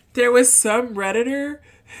some Redditor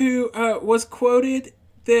who was quoted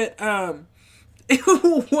that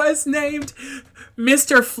it was named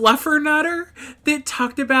Mr. Fluffernutter, that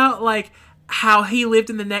talked about how he lived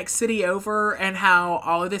in the next city over and how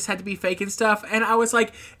all of this had to be fake and stuff. And I was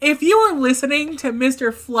like, if you are listening to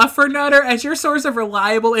Mr. Fluffernutter as your source of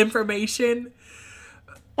reliable information,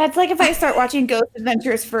 that's like if I start watching Ghost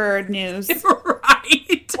Adventures for news.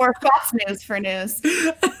 Right. Or Fox News for news.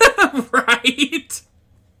 Right.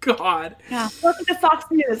 God. Yeah. Welcome to Fox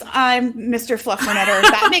News. I'm Mr. Fluffernutter.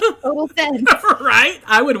 That makes total sense. Right?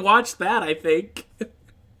 I would watch that, I think.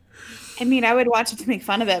 I mean, I would watch it to make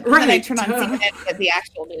fun of it, but then I turn on CNN and get the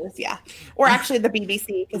actual news, yeah. Or actually the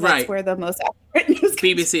BBC, because that's where the most accurate news comes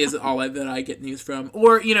BBC is all that I get news from.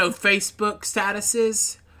 Or, Facebook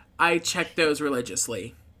statuses. I check those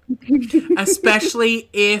religiously. Especially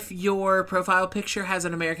if your profile picture has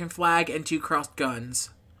an American flag and 2 crossed guns.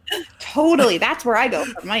 Totally. That's where I go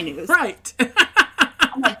for my news. Right.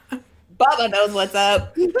 I'm like, Bubba knows what's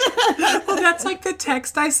up. Well, that's like the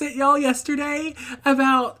text I sent y'all yesterday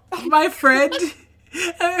about my friend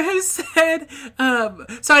who said,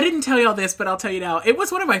 so I didn't tell y'all this, but I'll tell you now. It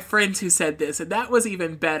was one of my friends who said this, and that was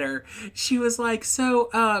even better. She was like,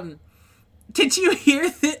 did you hear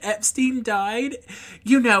that Epstein died?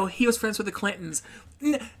 He was friends with the Clintons.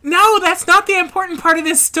 No, that's not the important part of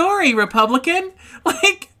this story, Republican.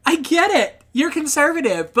 I get it. You're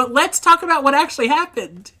conservative, but let's talk about what actually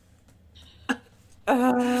happened.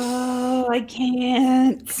 Oh, I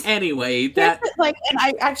can't. Anyway, and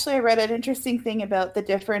I read an interesting thing about the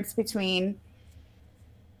difference between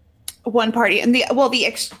one party and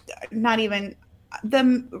not even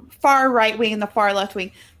the far right wing and the far left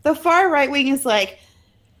wing. The far right wing is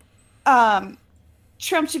Trump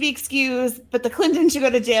should be excused, but the Clintons should go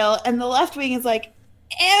to jail, and the left wing is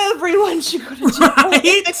everyone should go to jail. Right?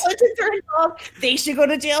 If the Clintons are involved, they should go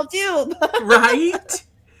to jail too. Right?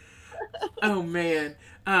 Oh man.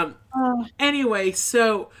 Anyway,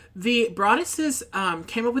 so the Broadduses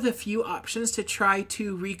came up with a few options to try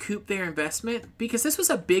to recoup their investment, because this was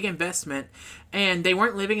a big investment and they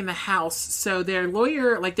weren't living in the house. So their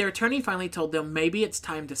lawyer, like their attorney, finally told them maybe it's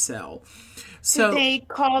time to sell. So Did they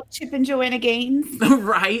call Chip and Joanna Gaines?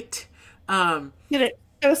 right.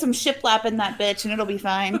 Throw some shiplap in that bitch and it'll be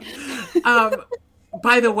fine.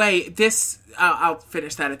 By the way, this I'll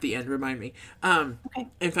finish that at the end. Remind me. Okay.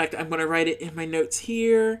 In fact, I'm going to write it in my notes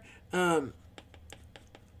here.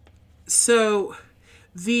 So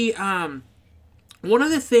the one of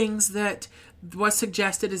the things that was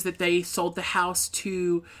suggested is that they sold the house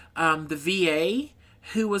to the VA,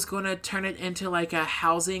 who was going to turn it into like a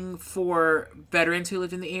housing for veterans who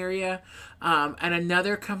lived in the area, and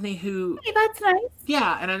another company who Hey, that's nice.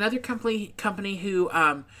 and another company who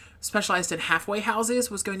specialized in halfway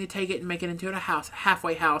houses was going to take it and make it into a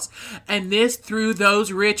halfway house, and this threw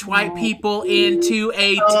those rich white people into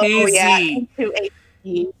a tizzy. Yeah, into a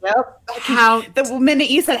yep. How the minute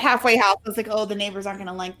you said halfway house, I was like, oh, the neighbors aren't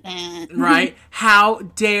gonna like that. Right? How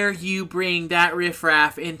dare you bring that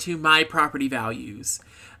riffraff into my property values?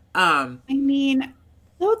 I mean,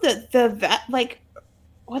 no, like,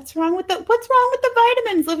 what's wrong with the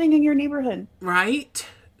vitamins living in your neighborhood? Right?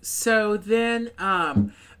 So then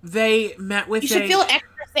they met with You should feel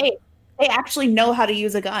extra safe. They actually know how to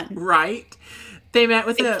use a gun. Right. They met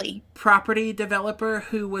with Safely. a property developer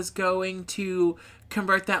who was going to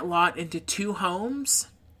convert that lot into 2 homes.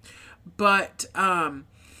 But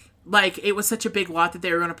like it was such a big lot that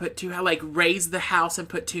they were going to put raise the house and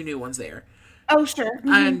put 2 new ones there. Oh, sure. Mm-hmm.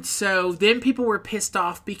 And so then people were pissed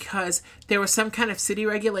off because there was some kind of city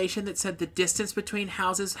regulation that said the distance between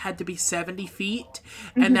houses had to be 70 feet.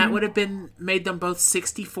 And that would have made them both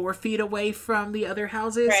 64 feet away from the other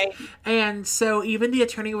houses. Right. And so even the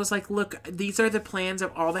attorney was like, look, these are the plans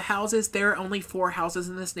of all the houses. There are only 4 houses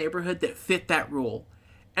in this neighborhood that fit that rule.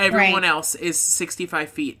 Everyone else is 65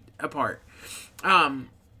 feet apart.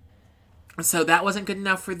 So that wasn't good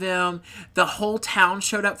enough for them. The whole town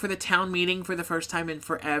showed up for the town meeting for the first time in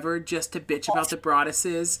forever just to bitch about the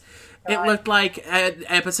Broadduses. It looked like an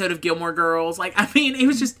episode of Gilmore Girls. Like, I mean, it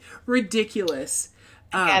was just ridiculous.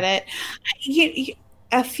 Get it.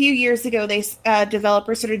 A few years ago, they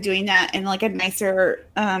developers started doing that in like a nicer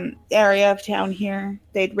area of town here.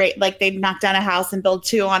 They'd knock down a house and build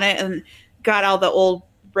 2 on it, and got all the old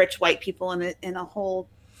rich white people in a whole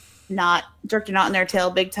jerked a knot in their tail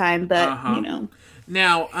big time. But you know,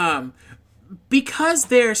 now because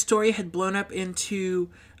their story had blown up into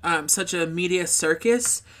such a media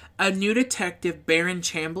circus, a new detective, Baron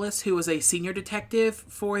Chambliss, who was a senior detective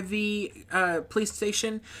for the police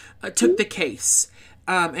station, took the case.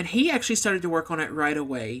 And he actually started to work on it right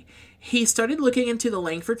away. He started looking into the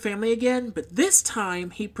Langford family again, but this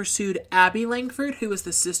time he pursued Abby Langford, who was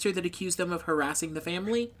the sister that accused them of harassing the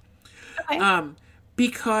family. okay.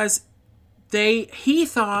 Because he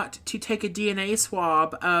thought to take a DNA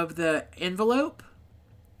swab of the envelope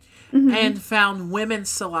and found women's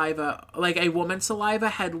saliva, like a woman's saliva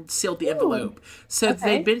had sealed the envelope. So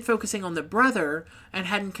they'd been focusing on the brother and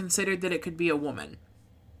hadn't considered that it could be a woman.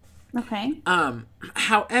 Okay.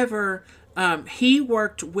 However, he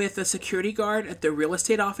worked with a security guard at the real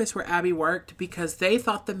estate office where Abby worked because they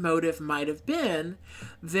thought the motive might have been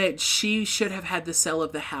that she should have had the sale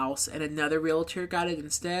of the house and another realtor got it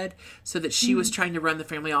instead, so that she was trying to run the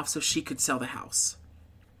family off so she could sell the house.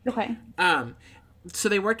 Okay. So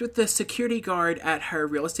they worked with the security guard at her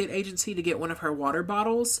real estate agency to get one of her water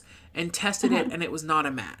bottles and tested it, and it was not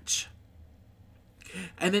a match.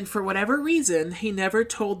 And then for whatever reason, he never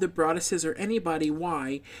told the Broadduses or anybody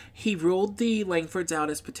why he ruled the Langfords out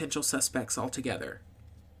as potential suspects altogether.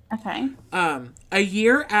 Okay. A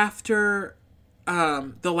year after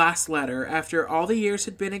the last letter, after all the leads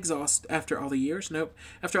had been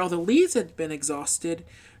exhausted,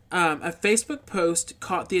 a Facebook post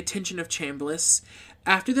caught the attention of Chambliss.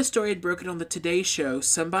 After the story had broken on the Today Show,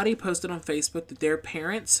 somebody posted on Facebook that their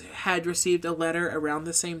parents had received a letter around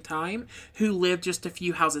the same time who lived just a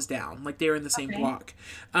few houses down. Like, they were in the same block.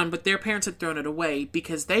 But their parents had thrown it away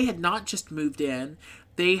because they had not just moved in.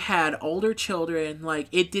 They had older children. Like,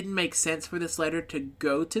 it didn't make sense for this letter to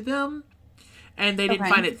go to them. And they didn't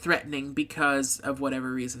find it threatening because of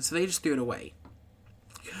whatever reason. So they just threw it away.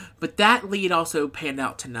 But that lead also panned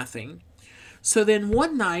out to nothing. So then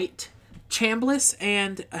one night, Chambliss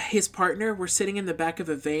and his partner were sitting in the back of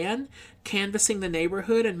a van, canvassing the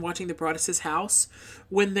neighborhood and watching the Broadduses' house,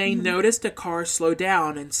 when they noticed a car slow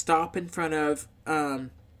down and stop in front of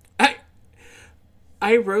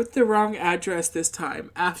I wrote the wrong address this time.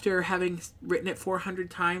 After having written it 400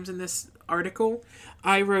 times in this article,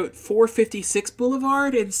 I wrote 456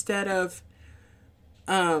 Boulevard instead of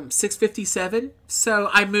 657. So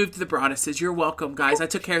I moved the Broadduses. You're welcome, guys. I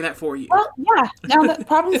took care of that for you. Well, yeah. Now the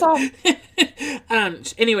problem solved.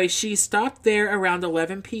 Anyway, she stopped there around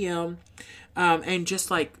 11 p.m. And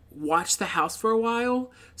just like watched the house for a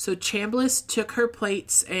while. So Chambliss took her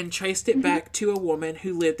plates and traced it back to a woman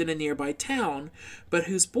who lived in a nearby town, but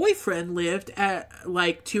whose boyfriend lived at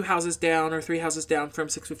like 2 houses down or 3 houses down from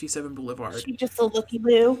 657 Boulevard. She just a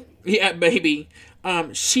looky-loo. Yeah, maybe.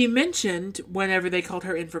 She mentioned, whenever they called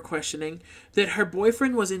her in for questioning, that her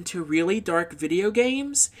boyfriend was into really dark video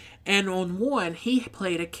games, and on one, he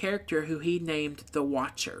played a character who he named the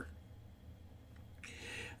Watcher.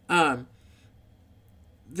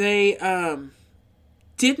 They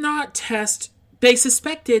did not test. They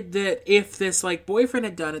suspected that if this like boyfriend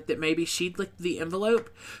had done it, that maybe she'd licked the envelope,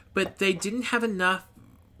 but they didn't have enough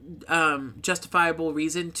justifiable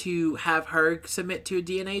reason to have her submit to a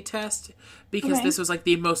DNA test because this was like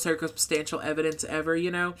the most circumstantial evidence ever,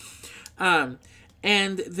 you know.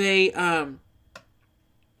 And they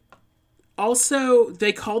also,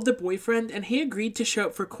 they called the boyfriend and he agreed to show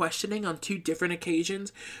up for questioning on 2 different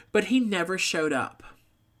occasions, but he never showed up.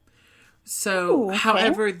 So,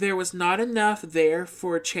 however, there was not enough there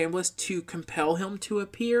for Chambliss to compel him to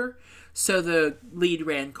appear, so the lead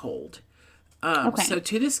ran cold. So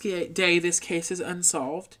to this day, this case is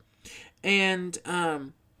unsolved. And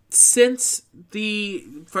since the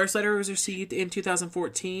first letter was received in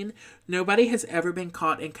 2014, nobody has ever been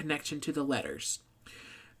caught in connection to the letters.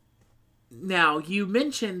 Now, you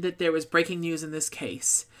mentioned that there was breaking news in this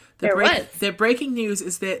case. The breaking news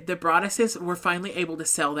is that the Broadduses were finally able to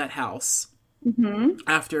sell that house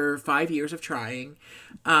after 5 years of trying.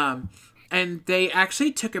 And they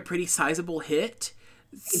actually took a pretty sizable hit.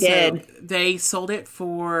 They sold it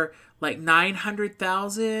for like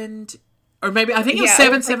 $900,000, or maybe I think it was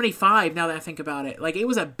 $775. Now that I think about it, like it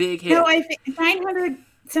was a big hit. No, I think 900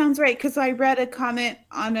 sounds right because I read a comment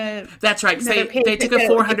on a. That's right. They took a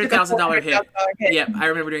 $400,000 hit. Yep, I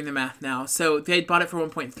remember doing the math now. So they bought it for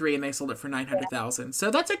 1.3 and they sold it for 900,000.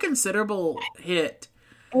 So that's a considerable hit.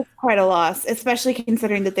 It's quite a loss, especially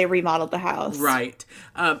considering that they remodeled the house. Right.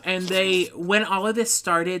 And when all of this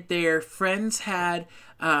started, their friends had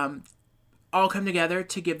all come together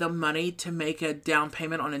to give them money to make a down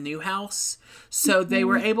payment on a new house. So they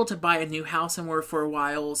were able to buy a new house and were for a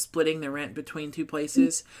while splitting the rent between 2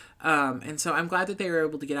 places. And so I'm glad that they were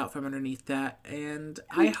able to get out from underneath that. And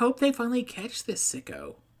I hope they finally catch this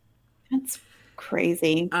sicko. That's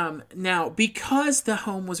crazy. Now, because the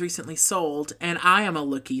home was recently sold, and I am a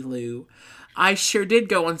looky-loo, I sure did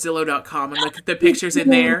go on Zillow.com and look at the pictures in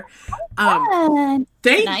there.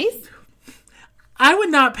 Nice. I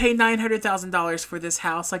would not pay $900,000 for this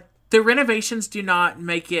house. Like, the renovations do not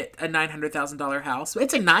make it a $900,000 house.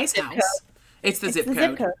 It's a nice house. It's the zip code.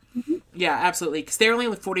 Mm-hmm. Yeah, absolutely. Because they're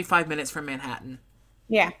only 45 minutes from Manhattan.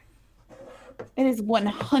 Yeah. It is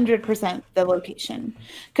 100% the location.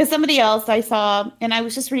 Because somebody else I saw, and I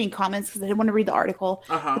was just reading comments because I didn't want to read the article.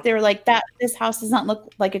 But they were like, this house does not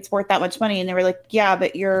look like it's worth that much money. And they were like, yeah,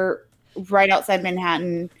 but you're right outside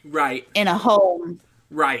Manhattan. Right. In a home.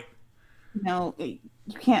 Right. No, you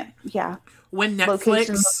can't. Yeah. When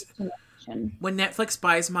Netflix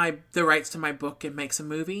buys the rights to my book and makes a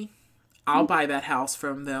movie, I'll buy that house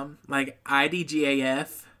from them. Like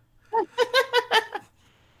IDGAF.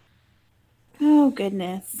 Oh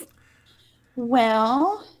goodness.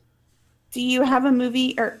 Well, do you have a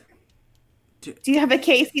movie or do you have a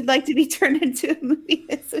case you'd like to be turned into a movie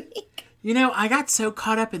this week? You know, I got so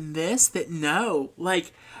caught up in this that no,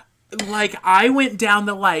 like I went down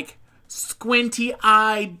the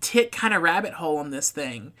squinty-eyed tit kind of rabbit hole on this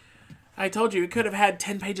thing. I told you it could have had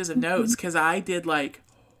 10 pages of notes because I did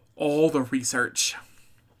all the research.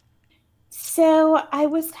 So I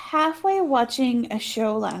was halfway watching a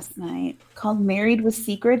show last night called Married with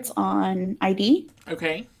Secrets on ID.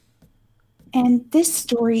 Okay. And this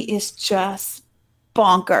story is just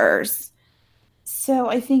bonkers. So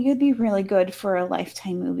I think it'd be really good for a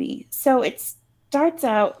Lifetime movie. So it starts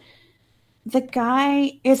out, the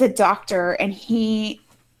guy is a doctor and he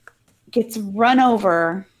gets run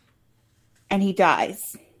over and he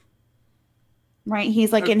dies. Right?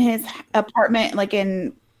 He's in his apartment,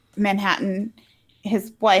 in Manhattan.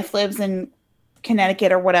 His wife lives in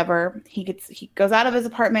Connecticut or whatever. He goes out of his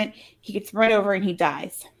apartment, he gets run over and he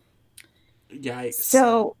dies. Yikes.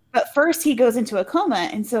 So, but first he goes into a coma,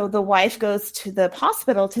 and so the wife goes to the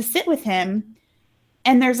hospital to sit with him,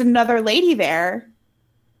 and there's another lady there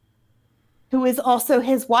who is also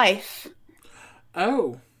his wife.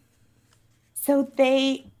 Oh. So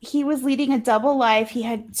he was leading a double life. He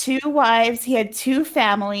had 2 wives. He had 2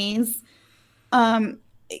 families. The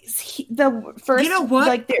first, you know what?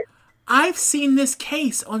 Like I've seen this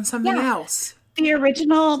case on something else. The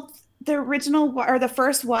original, or the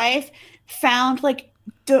first wife found like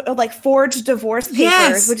forged divorce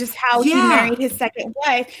papers, which is how he married his second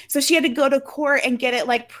wife. So she had to go to court and get it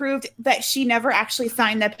like proved that she never actually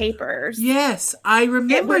signed the papers. Yes, I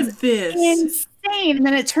remember this. Insane. And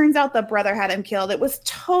then it turns out the brother had him killed. It was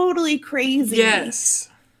totally crazy. Yes.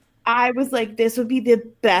 I was like, this would be the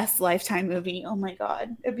best Lifetime movie. Oh my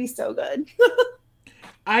God. It'd be so good.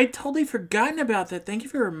 I'd totally forgotten about that. Thank you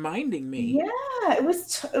for reminding me. Yeah, it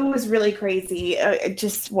was really crazy.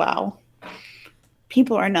 Just, wow.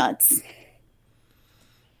 People are nuts.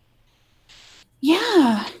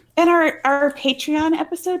 Yeah. And our Patreon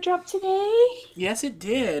episode dropped today. Yes, it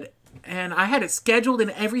did. And I had it scheduled and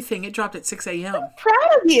everything. It dropped at 6 a.m. I'm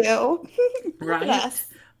proud of you. Right? Yes.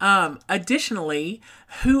 Additionally,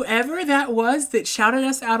 whoever that was that shouted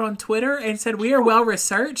us out on Twitter and said we are well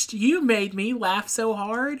researched, you made me laugh so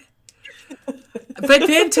hard. But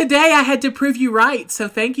then today I had to prove you right, so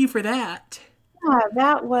thank you for that. Yeah,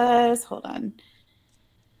 that was, hold on.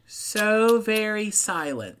 So very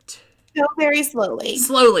silent. So very slowly.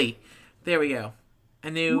 Slowly. There we go. I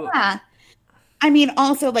knew. Yeah. I mean,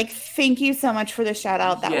 also, like, thank you so much for the shout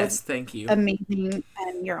out. That was thank you. Amazing,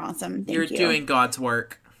 and you're awesome. You're doing God's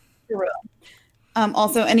work. For real.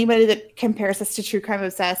 Also, anybody that compares us to True Crime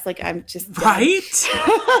Obsessed, like, I'm just right.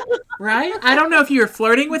 Right. I don't know if you were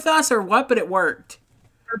flirting with us or what, but it worked.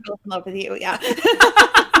 We're both in love with you. Yeah.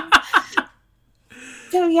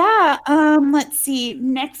 So yeah. Let's see.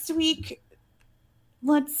 Next week,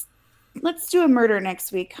 let's do a murder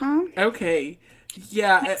next week, huh? Okay.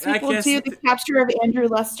 Yeah, I we'll guess do the capture of Andrew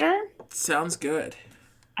Lester. Sounds good.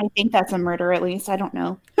 I think that's a murder, at least. I don't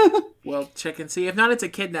know. Well, check and see. If not, it's a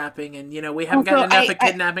kidnapping, and we haven't gotten enough of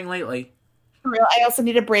kidnapping lately. For real, I also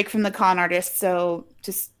need a break from the con artist, so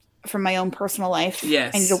just from my own personal life.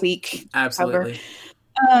 Yes, I need a week. Absolutely.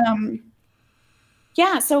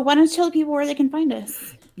 Yeah. So why don't you tell people where they can find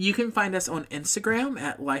us? You can find us on Instagram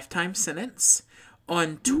at Lifetime Sentence,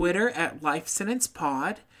 on Twitter at Life Sentence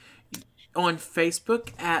Pod, on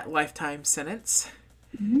Facebook at Lifetime Sentence.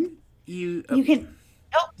 Mm-hmm. You can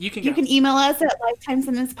email us at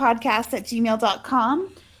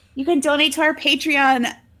lifetimesentencepodcast@gmail.com. You can donate to our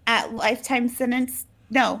Patreon at Lifetime Sentence.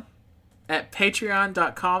 No. At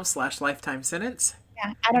patreon.com/Lifetime Sentence.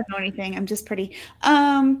 Yeah, I don't know anything. I'm just pretty.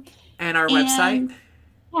 And our website.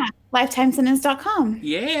 Yeah, lifetimesentence.com.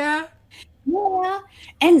 Yeah. Yeah.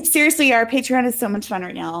 And seriously, our Patreon is so much fun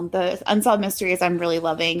right now. The Unsolved Mysteries I'm really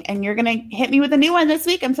loving. And you're going to hit me with a new one this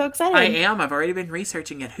week. I'm so excited. I am. I've already been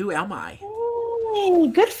researching it. Who am I? Hey,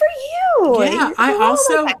 good for you. Yeah, I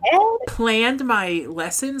also planned my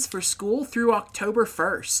lessons for school through October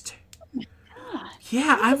 1st.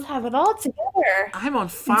 Yeah, I just have it all together. I'm on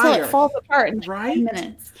fire. Until it falls apart in 10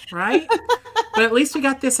 minutes. Right? But at least we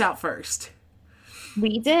got this out first.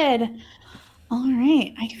 We did. All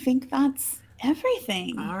right. I think that's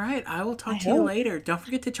everything. All right. I will talk to you later. Don't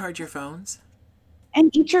forget to charge your phones. And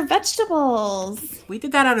eat your vegetables. We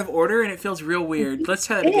did that out of order and it feels real weird. Let's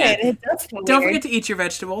try that again. It does feel Don't weird. forget to eat your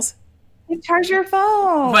vegetables. And charge your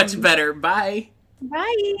phone. Much better. Bye.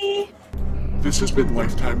 Bye. This has been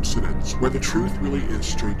Lifetime Sentence, where the truth really is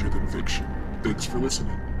stranger than fiction. Thanks for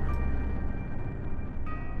listening.